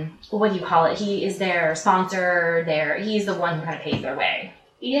 what do you call it? He is their sponsor, he's the one who kind of pays their way.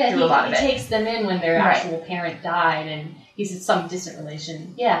 Yeah, he takes them in when their Right. actual parent died, and he's in some distant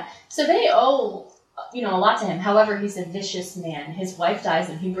relation. Yeah, so they owe, a lot to him. However, he's a vicious man. His wife dies,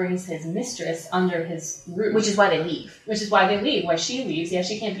 and he brings his mistress under his roof. Which is why they leave. Why she leaves. Yeah,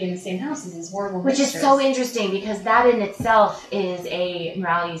 she can't be in the same house as his horrible Which mistress. is so interesting, because that in itself is a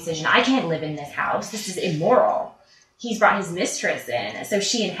morality decision. I can't live in this house. This is immoral. He's brought his mistress in, so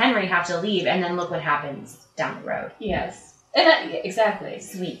she and Henry have to leave, and then look what happens down the road. Yes. And exactly.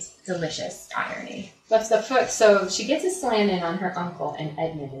 Sweet, delicious irony. That's the foot. So she gets a slam in on her uncle, and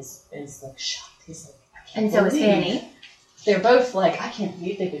Edmund is like shocked. He's like, I can't And so is believe. Fanny. They're would like, I can't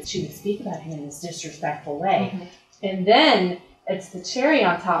believe she would speak about him in this disrespectful way. Mm-hmm. And then it's the cherry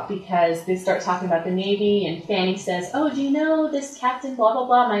on top, because they start talking about the Navy, and Fanny says, "Oh, do you know this captain, blah, blah,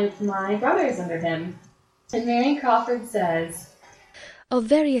 blah, my brother is under him." And Marion Crawford says, Of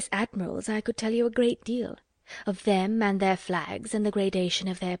various admirals I could tell you a great deal. Of them and their flags, and the gradation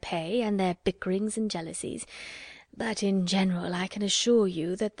of their pay, and their bickerings and jealousies. But in general I can assure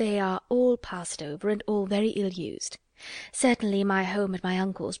you that they are all passed over, and all very ill-used. Certainly my home at my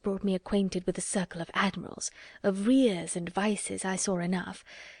uncle's brought me acquainted with a circle of admirals. Of rears and vices I saw enough.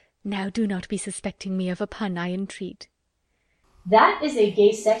 Now do not be suspecting me of a pun, I entreat. that is a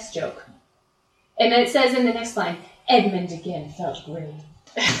gay sex joke. And then it says in the next line, Edmund again felt grave.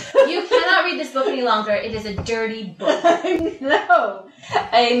 You cannot read this book any longer. It is a dirty book.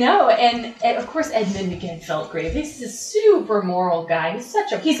 I know. And of course Edmund again felt grave. He's a super moral guy. He's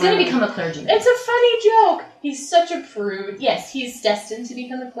such a He's prude. going to become a clergyman. It's a funny joke. He's such a prude. Yes, he's destined to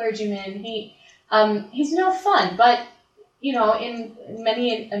become a clergyman. He's no fun, but in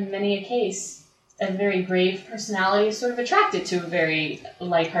many a case, a very grave personality is sort of attracted to a very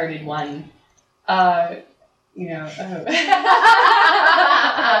lighthearted one.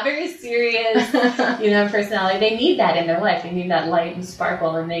 Very serious, personality. They need that in their life. They need that light and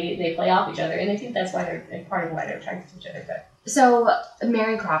sparkle, and they play off each other. And I think that's why they're part of why they're attracted to each other. But So,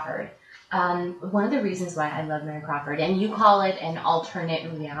 Mary Crawford. One of the reasons why I love Mary Crawford, and you call it an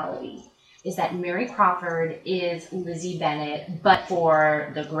alternate reality, is that Mary Crawford is Lizzie Bennet, but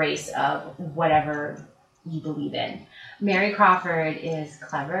for the grace of whatever you believe in. Mary Crawford is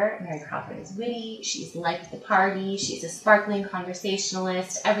clever. Mary Crawford is witty. She's liked at the party. She's a sparkling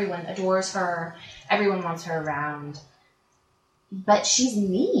conversationalist. Everyone adores her. Everyone wants her around. But she's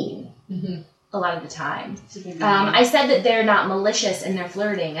mean. a lot of the time. I said that they're not malicious and they're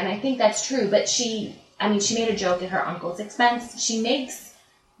flirting, and I think that's true, but she made a joke at her uncle's expense. She makes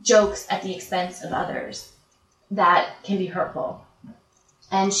jokes at the expense of others that can be hurtful.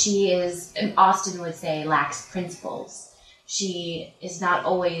 And she is, Austen would say, lacks principles. She is not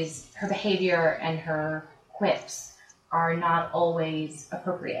always, her behavior and her quips are not always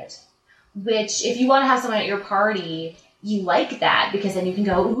appropriate. Which, if you want to have someone at your party, you like that, because then you can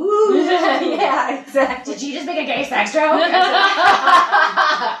go, ooh, yeah, exactly. did you just make a gay sex joke?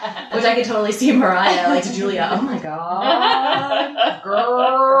 Which I could totally see Mariah, like to Julia, oh my god,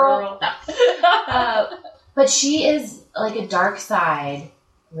 girl. No. But she is like a dark side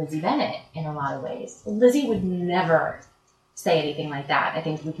Lizzie Bennet in a lot of ways. Lizzie would never say anything like that. I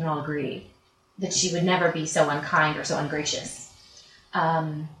think we can all agree that she would never be so unkind or so ungracious.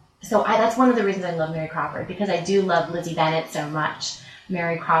 That's one of the reasons I love Mary Crawford, because I do love Lizzie Bennet so much.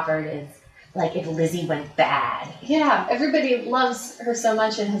 Mary Crawford is like if Lizzie went bad. Yeah, everybody loves her so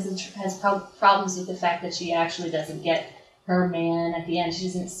much and has problems with the fact that she actually doesn't get her man at the end. She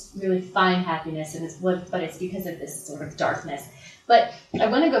doesn't really find happiness, but it's because of this sort of darkness. But I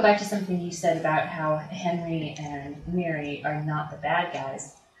want to go back to something you said about how Henry and Mary are not the bad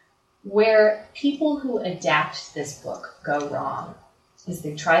guys. Where people who adapt this book go wrong is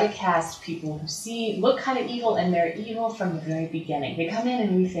they try to cast people who look kind of evil, and they're evil from the very beginning. They come in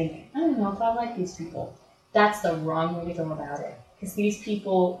and we think, I don't know if I like these people. That's the wrong way to go about it. Because these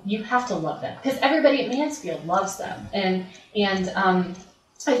people, you have to love them. Because everybody at Mansfield loves them. And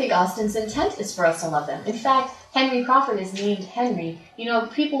I think Austen's intent is for us to love them. In fact, Henry Crawford is named Henry. You know,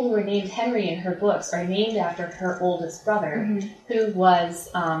 people who are named Henry in her books are named after her oldest brother, who was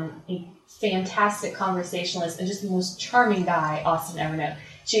a fantastic conversationalist and just the most charming guy Austen ever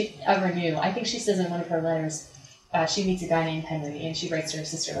knew. I think she says in one of her letters, she meets a guy named Henry, and she writes to her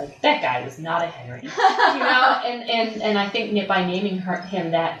sister, like, that guy was not a Henry. And I think by naming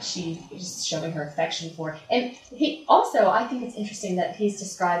him that, she is showing her affection for. And he also, I think it's interesting that he's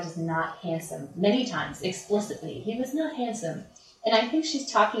described as not handsome many times, explicitly. He was not handsome. And I think she's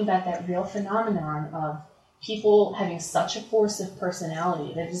talking about that real phenomenon of people having such a force of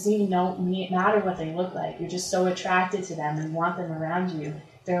personality that it doesn't even matter what they look like. You're just so attracted to them and want them around you.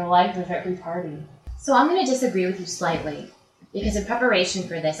 They're the life of every party. So I'm going to disagree with you slightly, because in preparation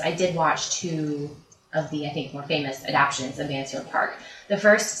for this, I did watch two of the, I think, more famous adaptations of Mansfield Park. The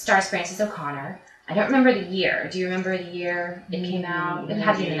first stars Frances O'Connor. I don't remember the year. Do you remember the year it came out? It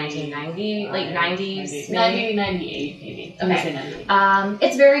had to be in the 1990s, late 90s, maybe? 98, maybe. Okay.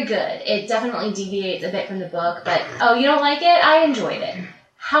 It's very good. It definitely deviates a bit from the book, but, you don't like it? I enjoyed it.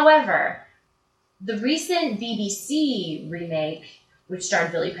 However, the recent BBC remake, which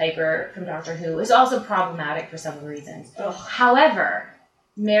starred Billie Piper from Doctor Who, is also problematic for several reasons. Ugh. However,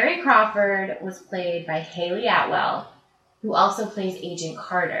 Mary Crawford was played by Hayley Atwell, who also plays Agent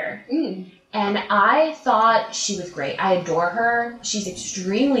Carter. And I thought she was great. I adore her. She's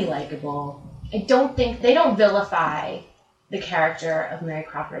extremely likable. I don't think they don't vilify the character of Mary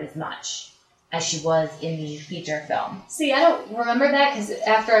Crawford as much as she was in the feature film. See, I don't remember that, because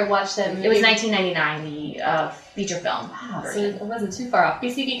after I watched that movie... It was 1999, the feature film. Wow, so it wasn't too far off. You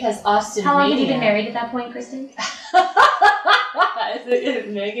see, because Austen... How long had you been married at that point, Kristen?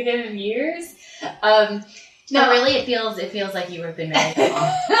 Negative years? No, really, it feels like you have been married that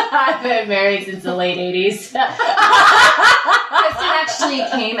long. I've been married since the late 80s. Kristen actually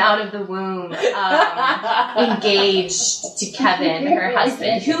came out of the womb engaged to Kevin, her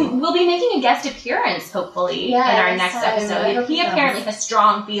husband, who will be making a guest appearance, hopefully, in our next episode. He apparently has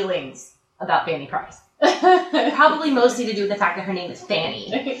strong feelings about Fanny Price. Probably mostly to do with the fact that her name is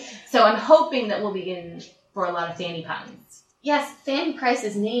Fanny. So I'm hoping that we'll be in for a lot of Fanny puns. Yes, Fanny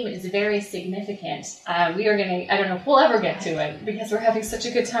Price's name is very significant. We are going to, I don't know if we'll ever get to it, because we're having such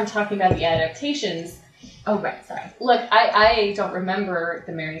a good time talking about the adaptations. Oh, right, sorry. Look, I don't remember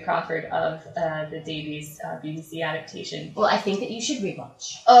the Mary Crawford of the Davies BBC adaptation. Well, I think that you should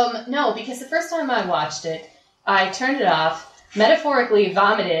rewatch. No, because the first time I watched it, I turned it off, metaphorically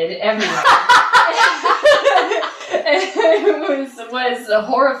vomited everywhere. was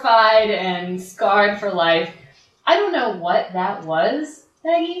horrified and scarred for life. I don't know what that was,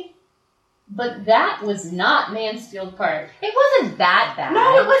 Maggie, but that was not Mansfield Park. It wasn't that bad.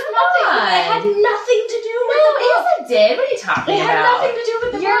 No, it was nothing. It had nothing to do with the book. Yes, it did. What are you talking about? It had nothing to do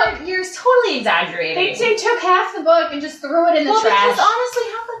with the book. You're totally exaggerating. They took half the book and just threw it in the trash. Because honestly,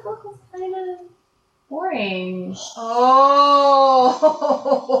 half the book was kind of boring. Oh.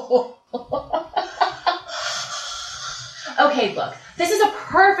 Okay, look. This is a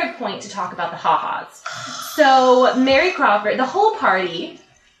perfect point to talk about the ha-has. So, Mary Crawford, the whole party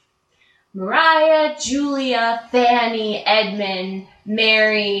Mariah, Julia, Fanny, Edmund,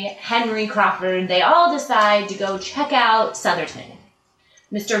 Mary, Henry Crawford, they all decide to go check out Southerton,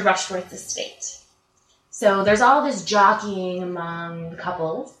 Mr. Rushworth's estate. So there's all this jockeying among the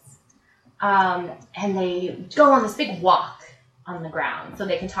couples, and they go on this big walk on the ground so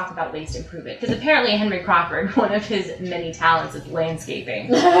they can talk about ways to improve it. Because apparently Henry Crawford, one of his many talents is landscaping,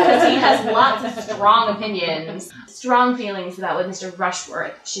 because he has lots of strong opinions, strong feelings about what Mr.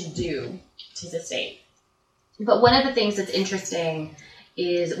 Rushworth should do to his estate. But one of the things that's interesting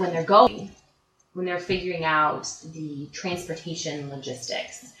is when they're figuring out the transportation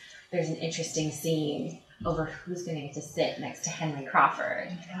logistics, there's an interesting scene over who's going to get to sit next to Henry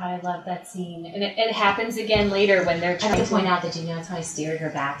Crawford. God, I love that scene. And it happens again later when they're I trying have to point out that, that's how I steered her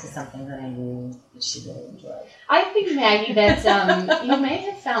back to something that I knew that she really enjoyed. I think, Maggie, that you may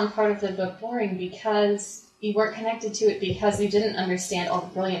have found part of the book boring because you weren't connected to it because you didn't understand all the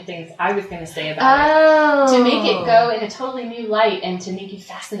brilliant things I was going to say about it. To make it go in a totally new light and to make you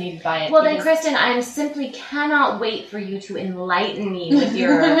fascinated by it. Well, then, Kristen, I simply cannot wait for you to enlighten me with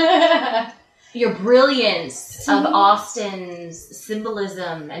your brilliance of Austen's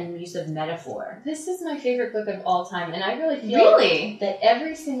symbolism and use of metaphor. This is my favorite book of all time, and I really feel that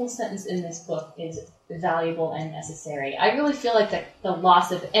every single sentence in this book is valuable and necessary. I really feel like the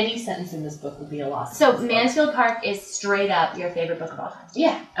loss of any sentence in this book would be a loss. So Mansfield Park is straight up your favorite book of all time?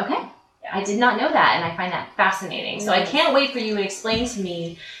 Yeah. Okay. Yeah. I did not know that, and I find that fascinating. So I can't wait for you to explain to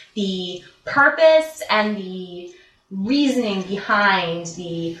me the purpose and the reasoning behind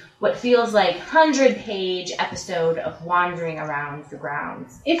what feels like 100-page episode of wandering around the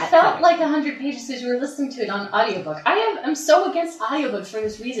grounds. It felt like 100 pages as you were listening to it on audiobook. I'm so against audiobooks for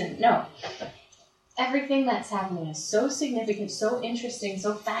this reason. No. Everything that's happening is so significant, so interesting,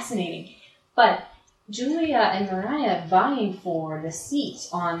 so fascinating. But Julia and Mariah vying for the seat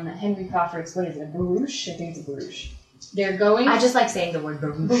on Henry Crawford's, what is it, a barouche? I think it's a barouche. They're going... I just like saying the word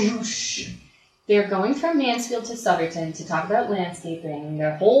barouche. Barouche. They're going from Mansfield to Southerton to talk about landscaping.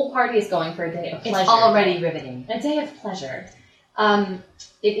 Their whole party is going for a day of pleasure. It's already riveting. A day of pleasure. It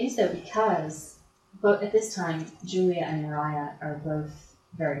is, though, because both at this time, Julia and Mariah are both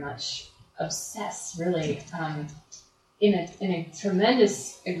very much obsessed, really, in a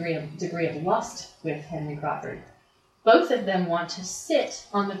tremendous degree of lust with Henry Crawford. Both of them want to sit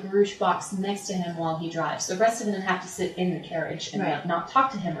on the barouche box next to him while he drives. The rest of them have to sit in the carriage and not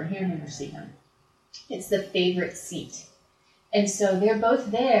talk to him or hear him or see him. It's the favorite seat. And so they're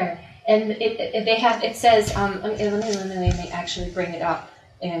both there. And it says, let me actually bring it up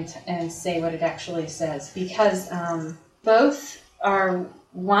and say what it actually says. Because both are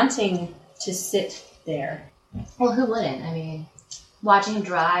wanting to sit there. Well, who wouldn't? I mean, watching him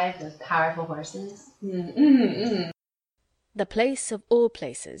drive those powerful horses. The place of all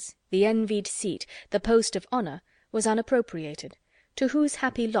places, the envied seat, the post of honour, was unappropriated. To whose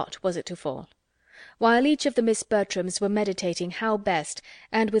happy lot was it to fall? While each of the Miss Bertrams were meditating how best,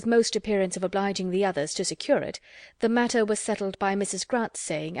 and with most appearance of obliging the others, to secure it, the matter was settled by Mrs. Grant's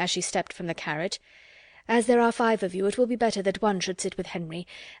saying, as she stepped from the carriage, "As there are 5 of you, it will be better that one should sit with Henry,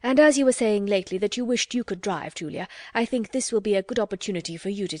 and as you were saying lately that you wished you could drive, Julia, I think this will be a good opportunity for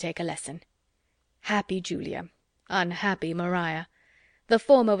you to take a lesson." Happy Julia! Unhappy Maria! The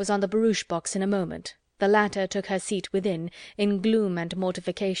former was on the barouche box in a moment. The latter took her seat within, in gloom and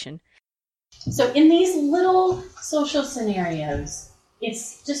mortification. So in these little social scenarios,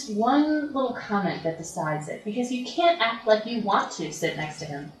 it's just one little comment that decides it, because you can't act like you want to sit next to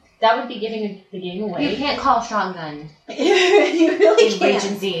him. That would be giving the game away. You can't call shotgun. You really can't.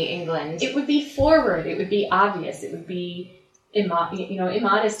 Regency England. It would be forward. It would be obvious. It would be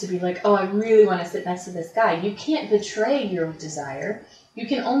immodest to be like, oh, I really want to sit next to this guy. You can't betray your desire. You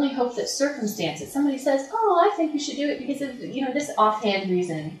can only hope that circumstances. Somebody says, oh, I think you should do it because of this offhand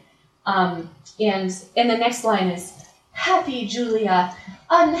reason. And the next line is, happy Julia,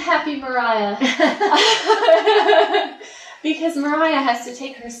 unhappy Mariah. Because Mariah has to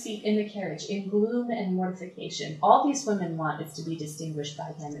take her seat in the carriage in gloom and mortification. All these women want is to be distinguished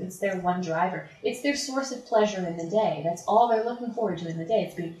by him. It's their one driver. It's their source of pleasure in the day. That's all they're looking forward to in the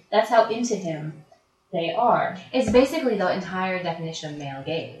day. That's how into him they are. It's basically the entire definition of male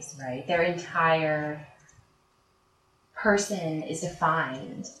gaze, right? Their entire person is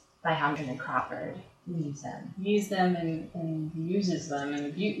defined by how Henry Crawford views them. Views them and uses them.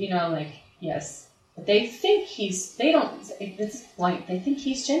 And, yes, They think they think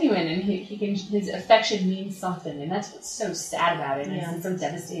he's genuine, and his affection means something, and that's what's so sad about it. Yeah. It's so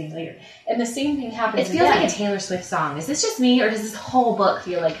devastating later. And the same thing happens. It feels like a Taylor Swift song. Is this just me, or does this whole book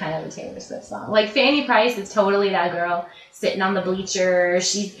feel like kind of a Taylor Swift song? Like Fanny Price is totally that girl sitting on the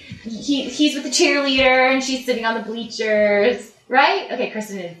bleachers. He's with the cheerleader, and she's sitting on the bleachers. Right? Okay,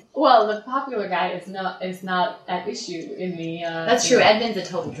 Kristen is. Well, the popular guy is not at issue in the. That's true. Edmund's a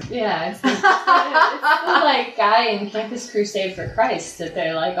total jerk. Yeah, it's the like guy in Campus Crusade for Christ that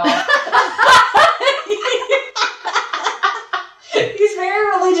they're like all. He's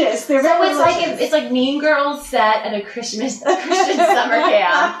very religious. They're very religious. It's like Mean Girls set at a Christian summer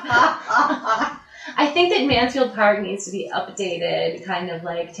camp. I think that Mansfield Park needs to be updated, kind of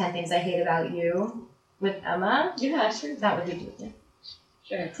like 10 Things I Hate About You. With Emma? Yeah, sure. That would be good.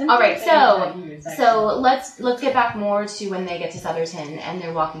 Sure. All right, so let's get back more to when they get to Southerton and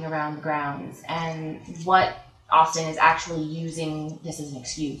they're walking around the grounds and what Austen is actually using this as an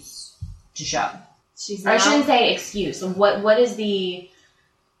excuse to show. I shouldn't say excuse. What is the...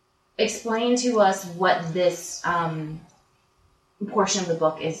 Explain to us what this portion of the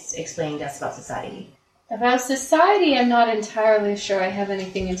book is explaining to us about society. About society, I'm not entirely sure I have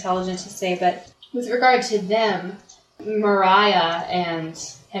anything intelligent to say, but... With regard to them, Maria and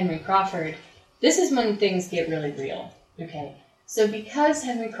Henry Crawford, this is when things get really real. Okay, so because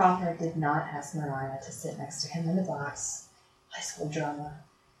Henry Crawford did not ask Maria to sit next to him in the box, high school drama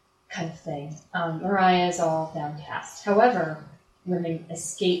kind of thing, Maria is all downcast. However, when they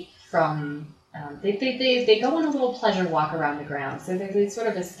escape from, they go on a little pleasure walk around the grounds, so they sort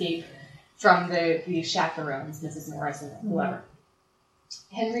of escape from the chaperones, Mrs. Morris and whoever.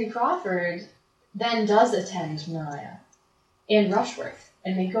 Henry Crawford then does attend Maria and Rushworth,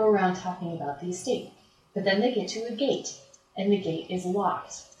 and they go around talking about the estate. But then they get to a gate, and the gate is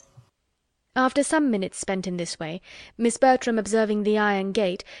locked. After some minutes spent in this way, Miss Bertram, observing the iron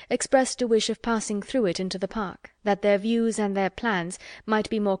gate, expressed a wish of passing through it into the park, that their views and their plans might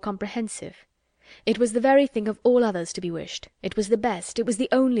be more comprehensive. It was the very thing of all others to be wished. It was the best, it was the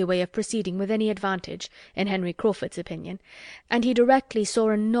only way of proceeding with any advantage, in Henry Crawford's opinion, and he directly saw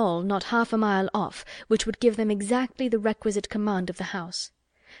a knoll not half a mile off, which would give them exactly the requisite command of the house.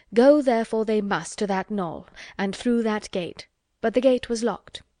 Go therefore they must to that knoll, and through that gate. But the gate was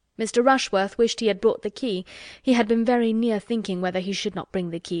locked. Mr. Rushworth wished he had brought the key. He had been very near thinking whether he should not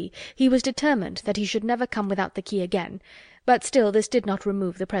bring the key. He was determined that he should never come without the key again, but still this did not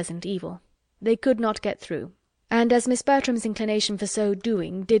remove the present evil. They could not get through, and as Miss Bertram's inclination for so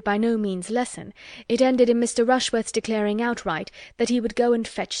doing did by no means lessen, it ended in Mr. Rushworth's declaring outright that he would go and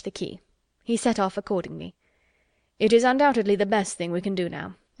fetch the key. He set off accordingly. "It is undoubtedly the best thing we can do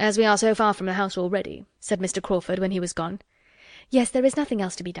now, as we are so far from the house already," said Mr. Crawford when he was gone. "Yes, there is nothing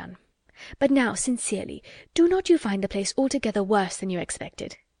else to be done. But now, sincerely, do not you find the place altogether worse than you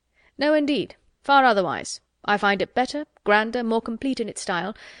expected?" "No, indeed, far otherwise. I find it better, grander, more complete in its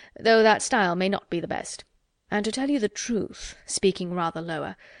style, though that style may not be the best. And to tell you the truth, speaking rather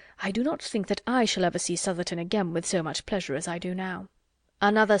lower, I do not think that I shall ever see Southerton again with so much pleasure as I do now.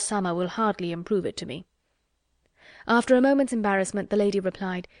 Another summer will hardly improve it to me." After a moment's embarrassment, the lady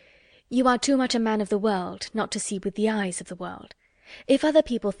replied, "You are too much a man of the world not to see with the eyes of the world. If other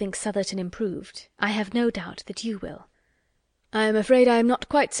people think Southerton improved, I have no doubt that you will." "I am afraid I am not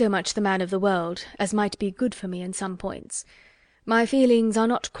quite so much the man of the world as might be good for me in some points. My feelings are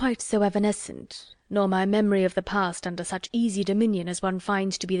not quite so evanescent, nor my memory of the past under such easy dominion as one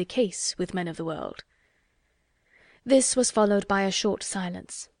finds to be the case with men of the world." This was followed by a short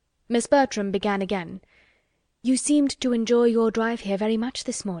silence. Miss Bertram began again. "You seemed to enjoy your drive here very much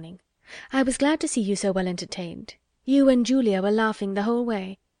this morning. I was glad to see you so well entertained. You and Julia were laughing the whole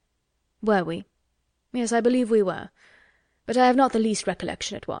way." "Were we? Yes, I believe we were. But I have not the least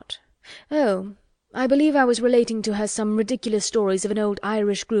recollection at what. Oh, I believe I was relating to her some ridiculous stories of an old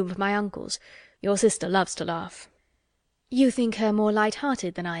Irish groom of my uncle's. Your sister loves to laugh." "You think her more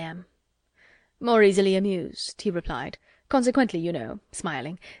light-hearted than I am?" "More easily amused," he replied. "Consequently, you know,"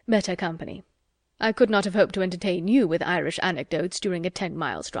 smiling, "better company. I could not have hoped to entertain you with Irish anecdotes during a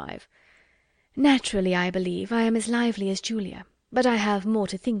 10-miles drive." "Naturally, I believe, I am as lively as Julia, but I have more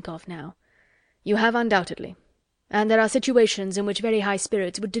to think of now." "You have undoubtedly. And there are situations in which very high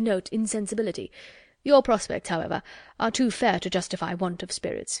spirits would denote insensibility. Your prospects, however, are too fair to justify want of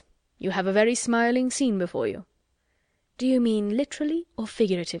spirits. You have a very smiling scene before you." "Do you mean literally or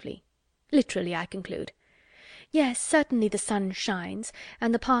figuratively?" "Literally, I conclude." "Yes, certainly the sun shines,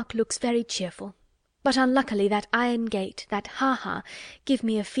 and the park looks very cheerful. But unluckily that iron gate, that ha-ha, give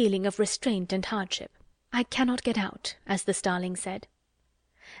me a feeling of restraint and hardship. I cannot get out, as the starling said."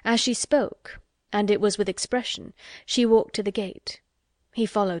 As she spoke, and it was with expression she walked to the gate. He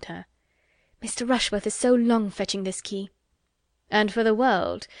followed her. "Mr. Rushworth is so long fetching this key." "And for the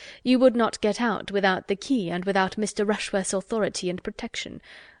world you would not get out without the key and without Mr. Rushworth's authority and protection,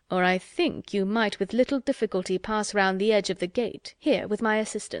 or I think you might with little difficulty pass round the edge of the gate, here, with my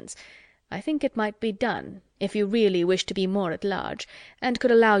assistance. I think it might be done, if you really wish to be more at large, and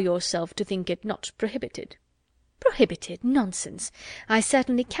could allow yourself to think it not prohibited." "Prohibited? Nonsense! I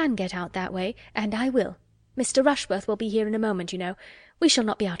certainly can get out that way, and I will. Mr. Rushworth will be here in a moment, you know. We shall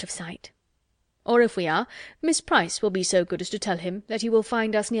not be out of sight." "Or if we are, Miss Price will be so good as to tell him that he will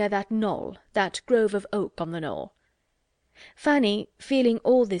find us near that knoll, that grove of oak on the knoll." Fanny, feeling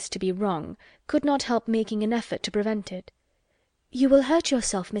all this to be wrong, could not help making an effort to prevent it. "You will hurt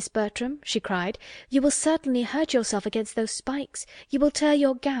yourself, Miss Bertram," she cried. "You will certainly hurt yourself against those spikes. You will tear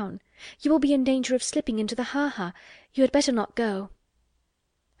your gown. You will be in danger of slipping into the ha-ha. You had better not go."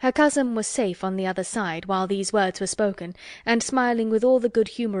 Her cousin was safe on the other side while these words were spoken, and smiling with all the good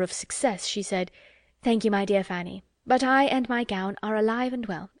humour of success, she said, "Thank you, my dear Fanny, but I and my gown are alive and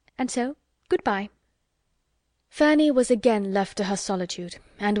well, and so good-bye." Fanny was again left to her solitude,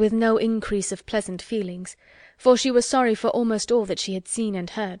 and with no increase of pleasant feelings, for she was sorry for almost all that she had seen and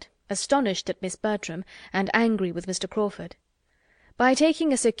heard, astonished at Miss Bertram, and angry with Mr. Crawford. By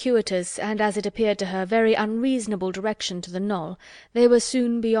taking a circuitous, and as it appeared to her, very unreasonable direction to the knoll, they were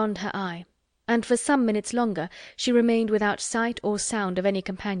soon beyond her eye, and for some minutes longer she remained without sight or sound of any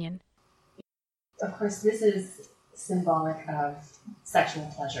companion. Of course, this is symbolic of sexual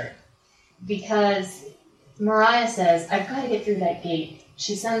pleasure, because Maria says, "I've got to get through that gate."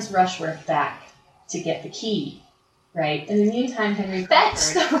 She sends Rushworth back to get the key, right? In the meantime, Henry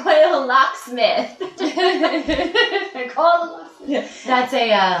Fetch Crawford... the royal locksmith! Call the locksmith. That's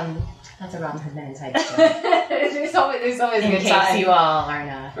a Robin Hood Men in Tights joke. There's always a In good case time you all are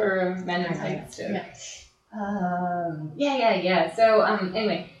not. for Men in Tights joke. Yeah. Yeah. So,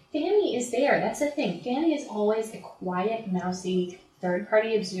 anyway, Fanny is there. That's the thing. Fanny is always a quiet, mousy,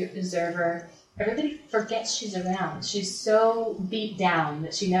 third-party observer. Everybody forgets she's around. She's so beat down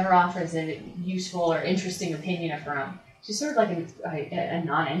that she never offers a useful or interesting opinion of her own. She's sort of like a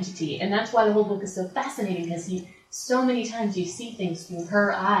non-entity, and that's why the whole book is so fascinating, because so many times you see things through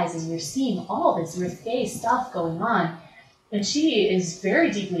her eyes, and you're seeing all this risque stuff going on, and she is very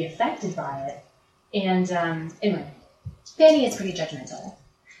deeply affected by it. And anyway, Fanny is pretty judgmental.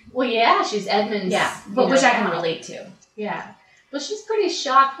 well, yeah, she's Edmund's, but which I can pal. relate to. Yeah. Well, she's pretty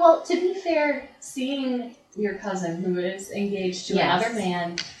shocked. Well, to be fair, seeing your cousin, who is engaged to another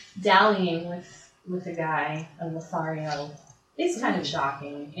man, dallying with a guy, a Lothario, is kind of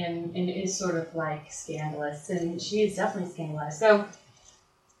shocking and is sort of like scandalous, and she is definitely scandalized. So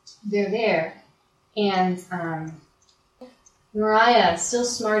they're there, and Maria, still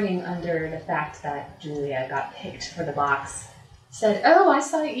smarting under the fact that Julia got picked for the box, said, "Oh, I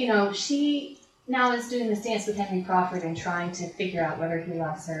saw, she now is doing this dance with Henry Crawford and trying to figure out whether he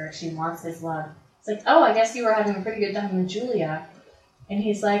loves her or she wants his love." It's like, "Oh, I guess you were having a pretty good time with Julia." And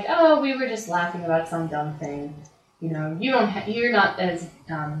he's like, "Oh, we were just laughing about some dumb thing. You're not as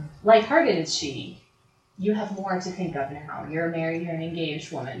lighthearted as she. You have more to think of now. You're married, you're an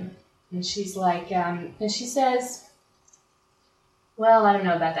engaged woman." And she's like, and she says, "Well, I don't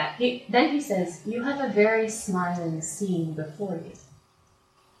know about that." Then he says, "You have a very smiling scene before you."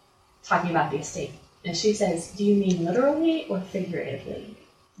 Talking about the estate. And she says, "Do you mean literally or figuratively?"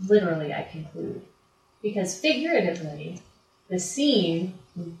 "Literally," I conclude. Because figuratively, the scene,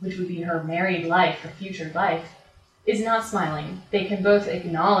 which would be her married life, her future life, is not smiling. They can both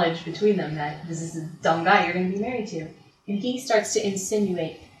acknowledge between them that this is a dumb guy you're going to be married to. And he starts to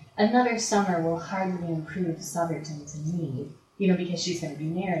insinuate, "Another summer will hardly improve Southerton to me," because she's going to be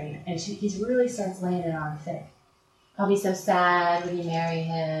married. And he really starts laying it on thick. "I'll be so sad when you marry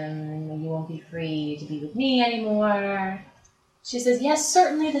him, and you won't be free to be with me anymore." She says, "Yes,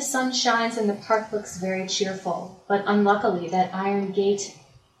 certainly the sun shines and the park looks very cheerful, but unluckily that iron gate,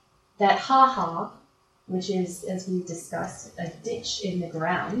 that ha-ha, which is, as we discussed, a ditch in the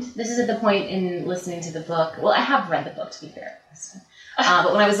ground." This is at the point in listening to the book. Well, I have read the book, to be fair.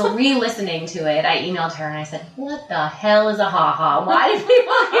 But when I was re-listening to it, I emailed her and I said, "What the hell is a ha-ha? Why do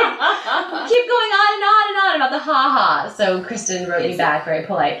people keep going on and on and on about the ha-ha?" So Kristen wrote me back very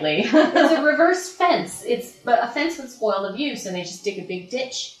politely. It's a reverse fence. But a fence would spoil the view, so they just dig a big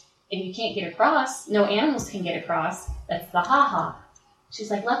ditch, and you can't get across. No animals can get across. That's the ha-ha.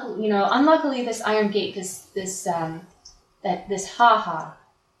 She's like, unluckily this iron gate, this ha-ha,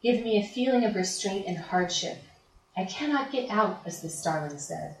 give me a feeling of restraint and hardship. I cannot get out, as the starling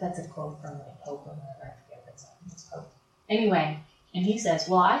said. That's a quote from Pope or whatever. I forget that's Pope. Anyway, and he says,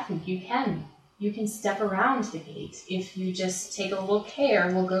 "Well, I think you can. you can step around the gate. If you just take a little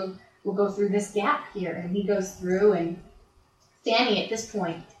care, we'll go through this gap here. And he goes through, and Fanny, at this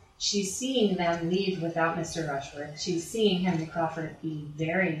point, she's seeing them leave without Mr. Rushworth. She's seeing Henry Crawford be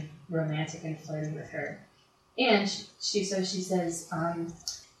very romantic and flirty with her. And she says,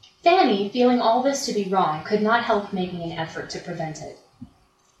 Fanny, feeling all this to be wrong, could not help making an effort to prevent it.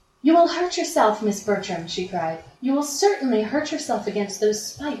 You will hurt yourself, Miss Bertram, she cried. You will certainly hurt yourself against those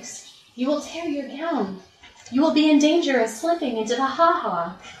spikes. You will tear your gown. You will be in danger of slipping into the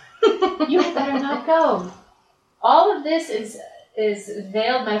ha-ha. You had better not go. All of this is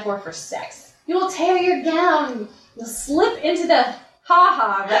veiled metaphor for sex. You will tear your gown. You'll slip into the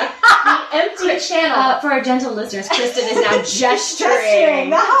ha-ha, right? The empty channel. For our gentle listeners, Kristen is now gesturing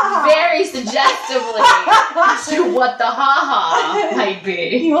very suggestively to what the ha-ha might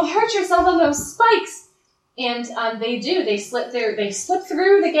be. You will hurt yourself on those spikes. And they do. They slip through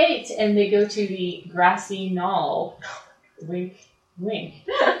the gate, and they go to the grassy knoll. Wink, wink.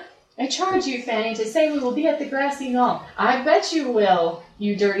 I charge you, Fanny, to say we will be at the grassy knoll. I bet you will,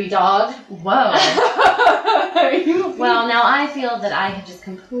 you dirty dog. Whoa. Well, now I feel that I have just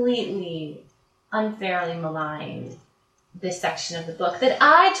completely unfairly maligned this section of the book that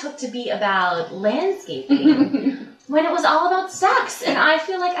I took to be about landscaping when it was all about sex, and I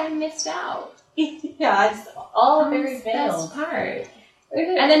feel like I missed out. Yeah, it's all very veiled. Best part.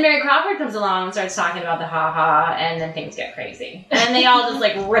 And then Mary Crawford comes along and starts talking about the ha-ha, and then things get crazy. And they all just,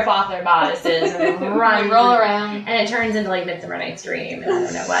 like, rip off their bodices and run, roll around. And it turns into, like, Midsummer Night's Dream, and I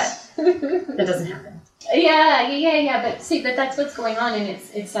don't know what. That doesn't happen. Yeah, but that's what's going on, and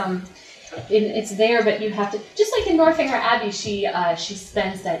it's there, but you have to, just like in Northanger Abbey, she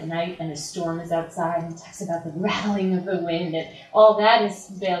spends that night and a storm is outside and talks about the rattling of the wind, and all that is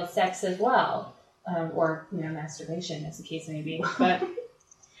veiled sex as well. Or, masturbation, as the case may be. But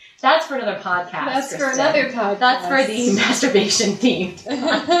that's for another podcast. That's Kristen. for another podcast. That's for the masturbation theme.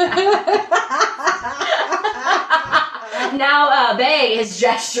 Now, Bay is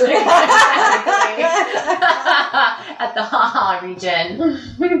gesturing at the ha-ha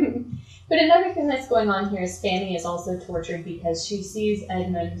region. But another thing that's going on here is Fanny is also tortured because she sees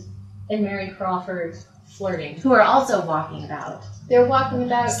Edmund and Mary Crawford flirting. Who are also walking about. They're walking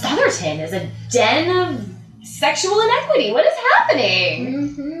about. Southerton is a den of sexual inequity. What is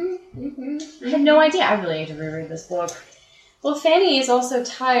happening? I had no idea. I really need to reread this book. Well, Fanny is also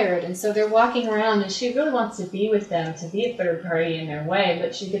tired, and so they're walking around, and she really wants to be with them, to be a third party in their way,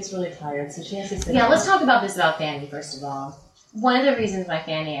 but she gets really tired, so she has to sit down. Let's talk about this about Fanny, first of all. One of the reasons why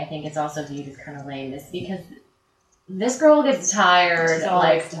Fanny, I think, is also viewed as kind of lame is because this girl gets tired,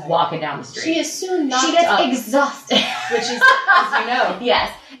 walking down the street. She is soon knocked up. She gets exhausted. Which is, as you know.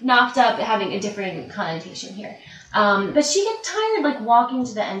 Yes, knocked up, having a different connotation here. But she gets tired, walking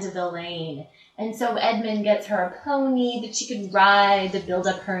to the end of the lane. And so Edmund gets her a pony that she could ride to build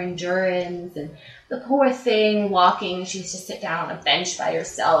up her endurance. And the poor thing walking, she has to sit down on a bench by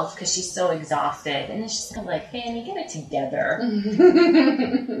herself because she's so exhausted. And it's just kind of like, Fanny, get it together.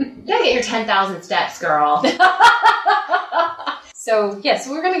 You gotta get your 10,000 steps, girl. So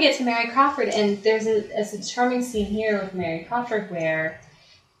we're going to get to Mary Crawford. And there's a charming scene here with Mary Crawford where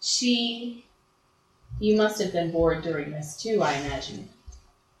you must have been bored during this too, I imagine.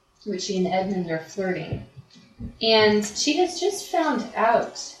 Where she and Edmund are flirting. And she has just found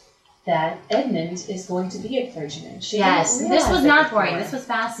out that Edmund is going to be a clergyman. Yes, this was not boring. This was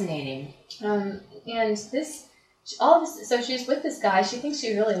fascinating. And so she's with this guy. She thinks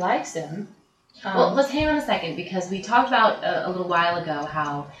she really likes him. Well, let's hang on a second, because we talked about a little while ago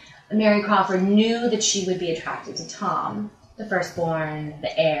how Mary Crawford knew that she would be attracted to Tom, the firstborn,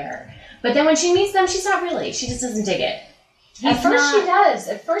 the heir. But then when she meets them, she's not really. She just doesn't dig it. At first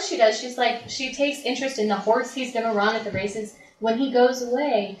she does. She's like, she takes interest in the horse he's going to run at the races. When he goes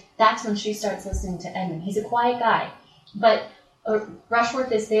away, that's when she starts listening to Edmund. He's a quiet guy. But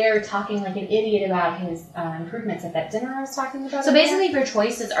Rushworth is there talking like an idiot about his improvements at that dinner I was talking about. So basically, if your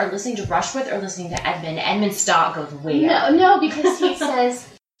choices are listening to Rushworth or listening to Edmund, Edmund's stock goes way up. No, because he says...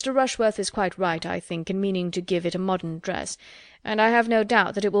 Mr. Rushworth is quite right, I think, in meaning to give it a modern dress, and I have no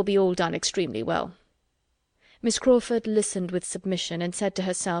doubt that it will be all done extremely well. Miss Crawford listened with submission, and said to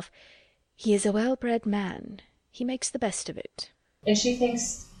herself, "He is a well-bred man. He makes the best of it." And she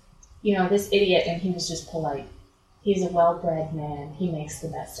thinks, this idiot, and he was just polite. He's a well-bred man. He makes the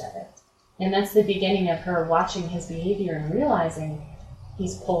best of it. And that's the beginning of her watching his behavior and realizing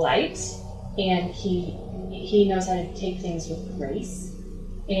he's polite, and he knows how to take things with grace.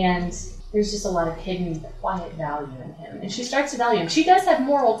 And there's just a lot of hidden, quiet value in him. And she starts to value him. She does have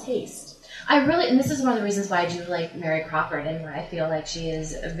moral taste. And this is one of the reasons why I do like Mary Crawford and why I feel like she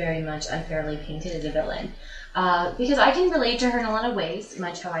is very much unfairly painted as a villain. Because I can relate to her in a lot of ways,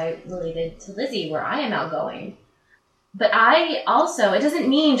 much how I related to Lizzie, where I am outgoing. But I also, it doesn't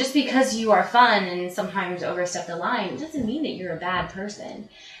mean just because you are fun and sometimes overstep the line, it doesn't mean that you're a bad person.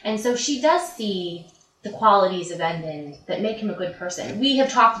 And so she does see the qualities of Edmund that make him a good person. We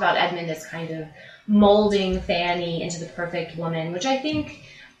have talked about Edmund as kind of molding Fanny into the perfect woman, which I think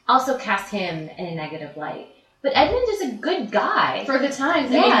also casts him in a negative light. But Edmund is a good guy for the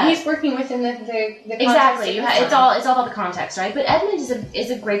times. Yeah. I mean, he's working within the exactly. It's all about the context, right? But Edmund is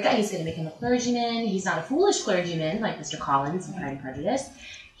a great guy. He's going to become a clergyman. He's not a foolish clergyman like Mr. Collins in Pride and Prejudice.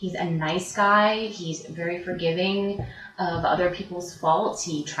 He's a nice guy. He's very forgiving of other people's faults.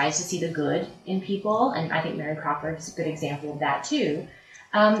 He tries to see the good in people, and I think Mary Crawford is a good example of that too.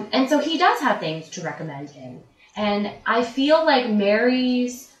 And so he does have things to recommend him, and I feel like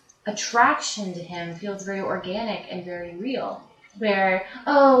Mary's attraction to him feels very organic and very real. Where,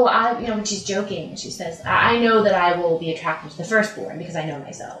 when she's joking, she says, I know that I will be attracted to the firstborn because I know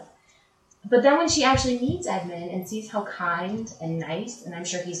myself. But then when she actually meets Edmund and sees how kind and nice, and I'm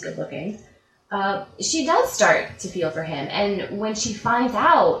sure he's good looking, she does start to feel for him. And when she finds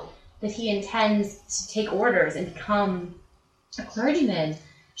out that he intends to take orders and become a clergyman,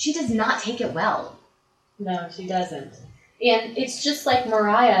 she does not take it well. No, she doesn't. And it's just like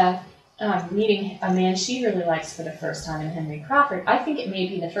Mariah meeting a man she really likes for the first time in Henry Crawford. I think it may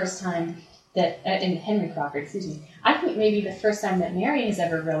be the first time that, in Henry Crawford, excuse me, I think maybe the first time that Mary has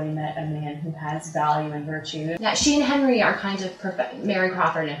ever really met a man who has value and virtue. Yeah, she and Henry are kind of, Mary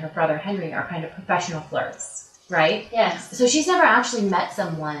Crawford and her brother Henry are kind of professional flirts, right? Yes. So she's never actually met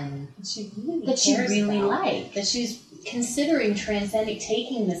someone that she really likes. That she's considering transcending,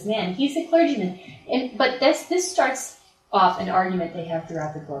 taking this man. He's a clergyman. But this starts off an argument they have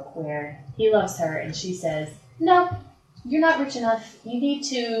throughout the book where he loves her and she says, no, you're not rich enough. You need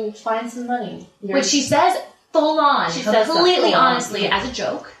to find some money. Which she says full on, completely honestly, as a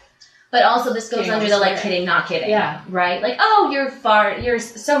joke. But also this goes under the kidding, not kidding. Yeah. Right? Like, you're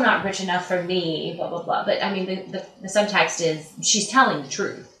so not rich enough for me, blah, blah, blah. But I mean, the subtext is she's telling the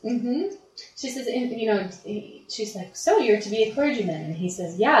truth. Mm-hmm. She says, she's like, so you're to be a clergyman? And he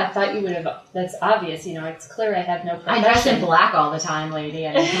says, yeah, I thought you would have, that's obvious, it's clear I have no profession. I dress in black all the time, lady.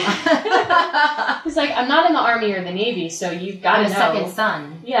 He's like, I'm not in the Army or the Navy, so you've got to know. I'm a second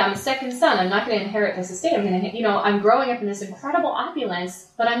son. Yeah, I'm a second son. I'm not going to inherit this estate. I'm going to, I'm growing up in this incredible opulence,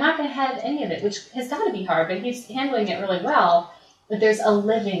 but I'm not going to have any of it, which has got to be hard, but he's handling it really well. But there's a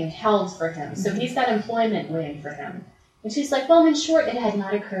living held for him, so he's got employment waiting for him. And she's like, well, in short, it had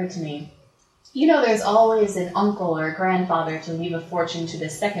not occurred to me. There's always an uncle or a grandfather to leave a fortune to the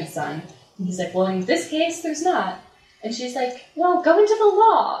second son. And he's like, well, in this case, there's not. And she's like, well, go into the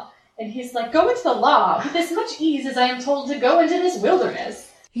law. And he's like, go into the law with as much ease as I am told to go into this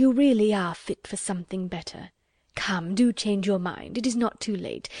wilderness. You really are fit for something better. Come, do change your mind. It is not too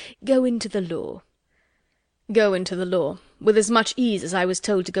late. Go into the law. Go into the law, with as much ease as I was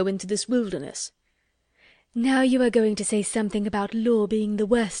told to go into this wilderness. Now you are going to say something about law being the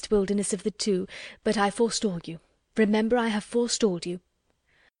worst wilderness of the two, but I forestall you. Remember, I have forestalled you.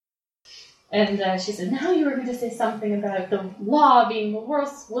 And she said, now you were going to say something about the law being the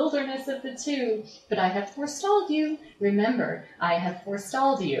worst wilderness of the two, but I have forestalled you. Remember, I have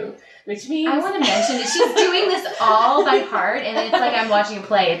forestalled you. Which means... I want to mention that she's doing this all by heart, and it's like I'm watching a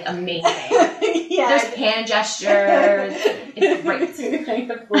play. It's amazing. Yeah. There's hand gestures. It's great. I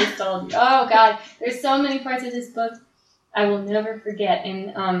have forestalled you. Oh, God. There's so many parts of this book I will never forget.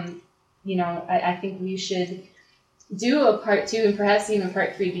 And, I think we should do a part 2 and perhaps even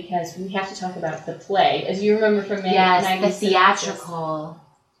part 3 because we have to talk about the play. As you remember from the theatrical.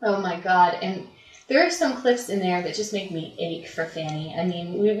 Oh, my God. And there are some clips in there that just make me ache for Fanny. I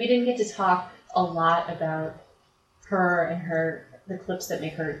mean, we didn't get to talk a lot about her and the clips that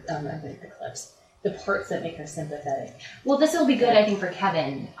make her, the parts that make her sympathetic. Well, this will be good, I think, for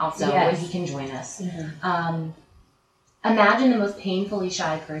Kevin also, when he can join us. Mm-hmm. Imagine the most painfully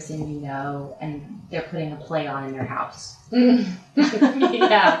shy person you know, and they're putting a play on in their house.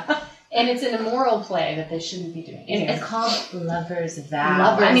 Yeah. And it's an immoral play that they shouldn't be doing. Anyway. It's called Lover's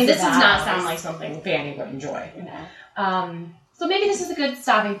Vow. This does not sound like something Fanny would enjoy. No. So maybe this is a good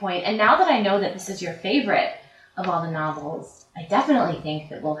stopping point. And now that I know that this is your favorite of all the novels, I definitely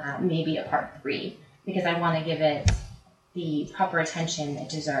think that we'll have maybe a part 3 because I want to give it the proper attention it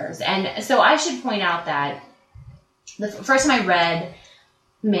deserves. And so I should point out that the first time I read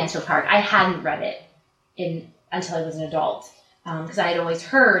Mansfield Park, I hadn't read it until I was an adult. because I had always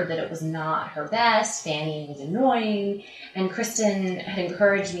heard that it was not her best. Fanny was annoying, and Kristen had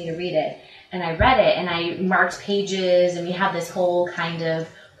encouraged me to read it. And I read it, and I marked pages, and we had this whole kind of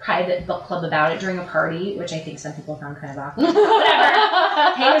private book club about it during a party, which I think some people found kind of awkward.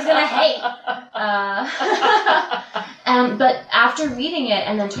 Whatever. Haters gonna hate. But after reading it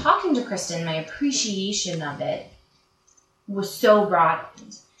and then talking to Kristen, my appreciation of it was so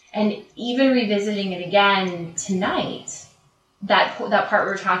broadened. And even revisiting it again tonight, that part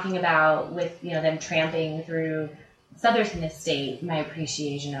we were talking about with, them tramping through Southerton Estate, my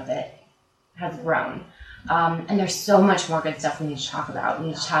appreciation of it has grown. And there's so much more good stuff we need to talk about. We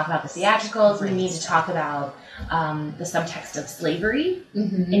need to talk about the theatricals. We need to talk about the subtext of slavery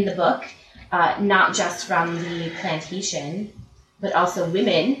in the book, not just from the plantation, but also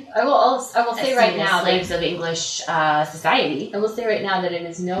women. I will say right now, slaves of English society. I will say right now that it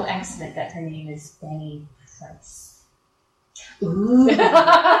is no accident that her name is Fanny Price. Ooh.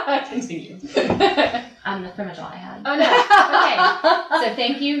 Continue. That's pretty much all I had. Oh, no. Okay. So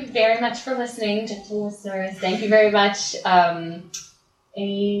thank you very much for listening, gentle listeners. Thank you very much.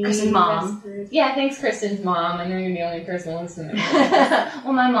 Kristen's mom. Yeah, thanks, Kristen's mom. I know you're the only person listening.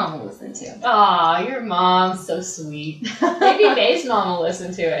 Well, my mom will listen too. Aw, your mom's so sweet. Maybe Bay's mom will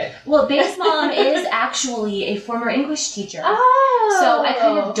listen to it. Well, Bay's mom is actually a former English teacher. Oh. So I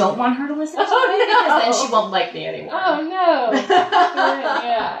kind of don't want her to listen to it because then she won't like me anymore. Oh, no.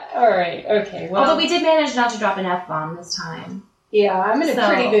 Yeah. All right. Okay. Well, although we did manage not to drop an F-bomb this time. Yeah, I'm in a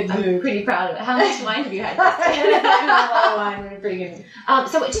pretty good mood. I'm pretty proud of it. How much wine have you had? I had a lot of wine. We're in a pretty good mood.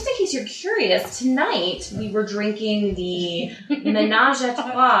 So just in case you're curious, tonight we were drinking the Ménage à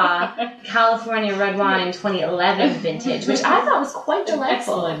Trois California Red Wine 2011 vintage, which I thought was quite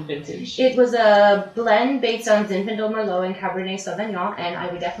delightful. Excellent vintage. It was a blend based on Zinfandel Merlot and Cabernet Sauvignon, and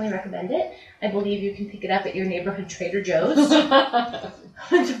I would definitely recommend it. I believe you can pick it up at your neighborhood Trader Joe's.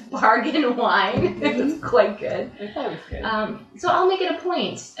 It's bargain wine. It was quite good. I thought it was good. So I'll make it a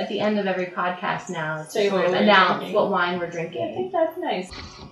point at the end of every podcast now to Say sort what of we're announce drinking. what wine we're I drinking. think that's nice.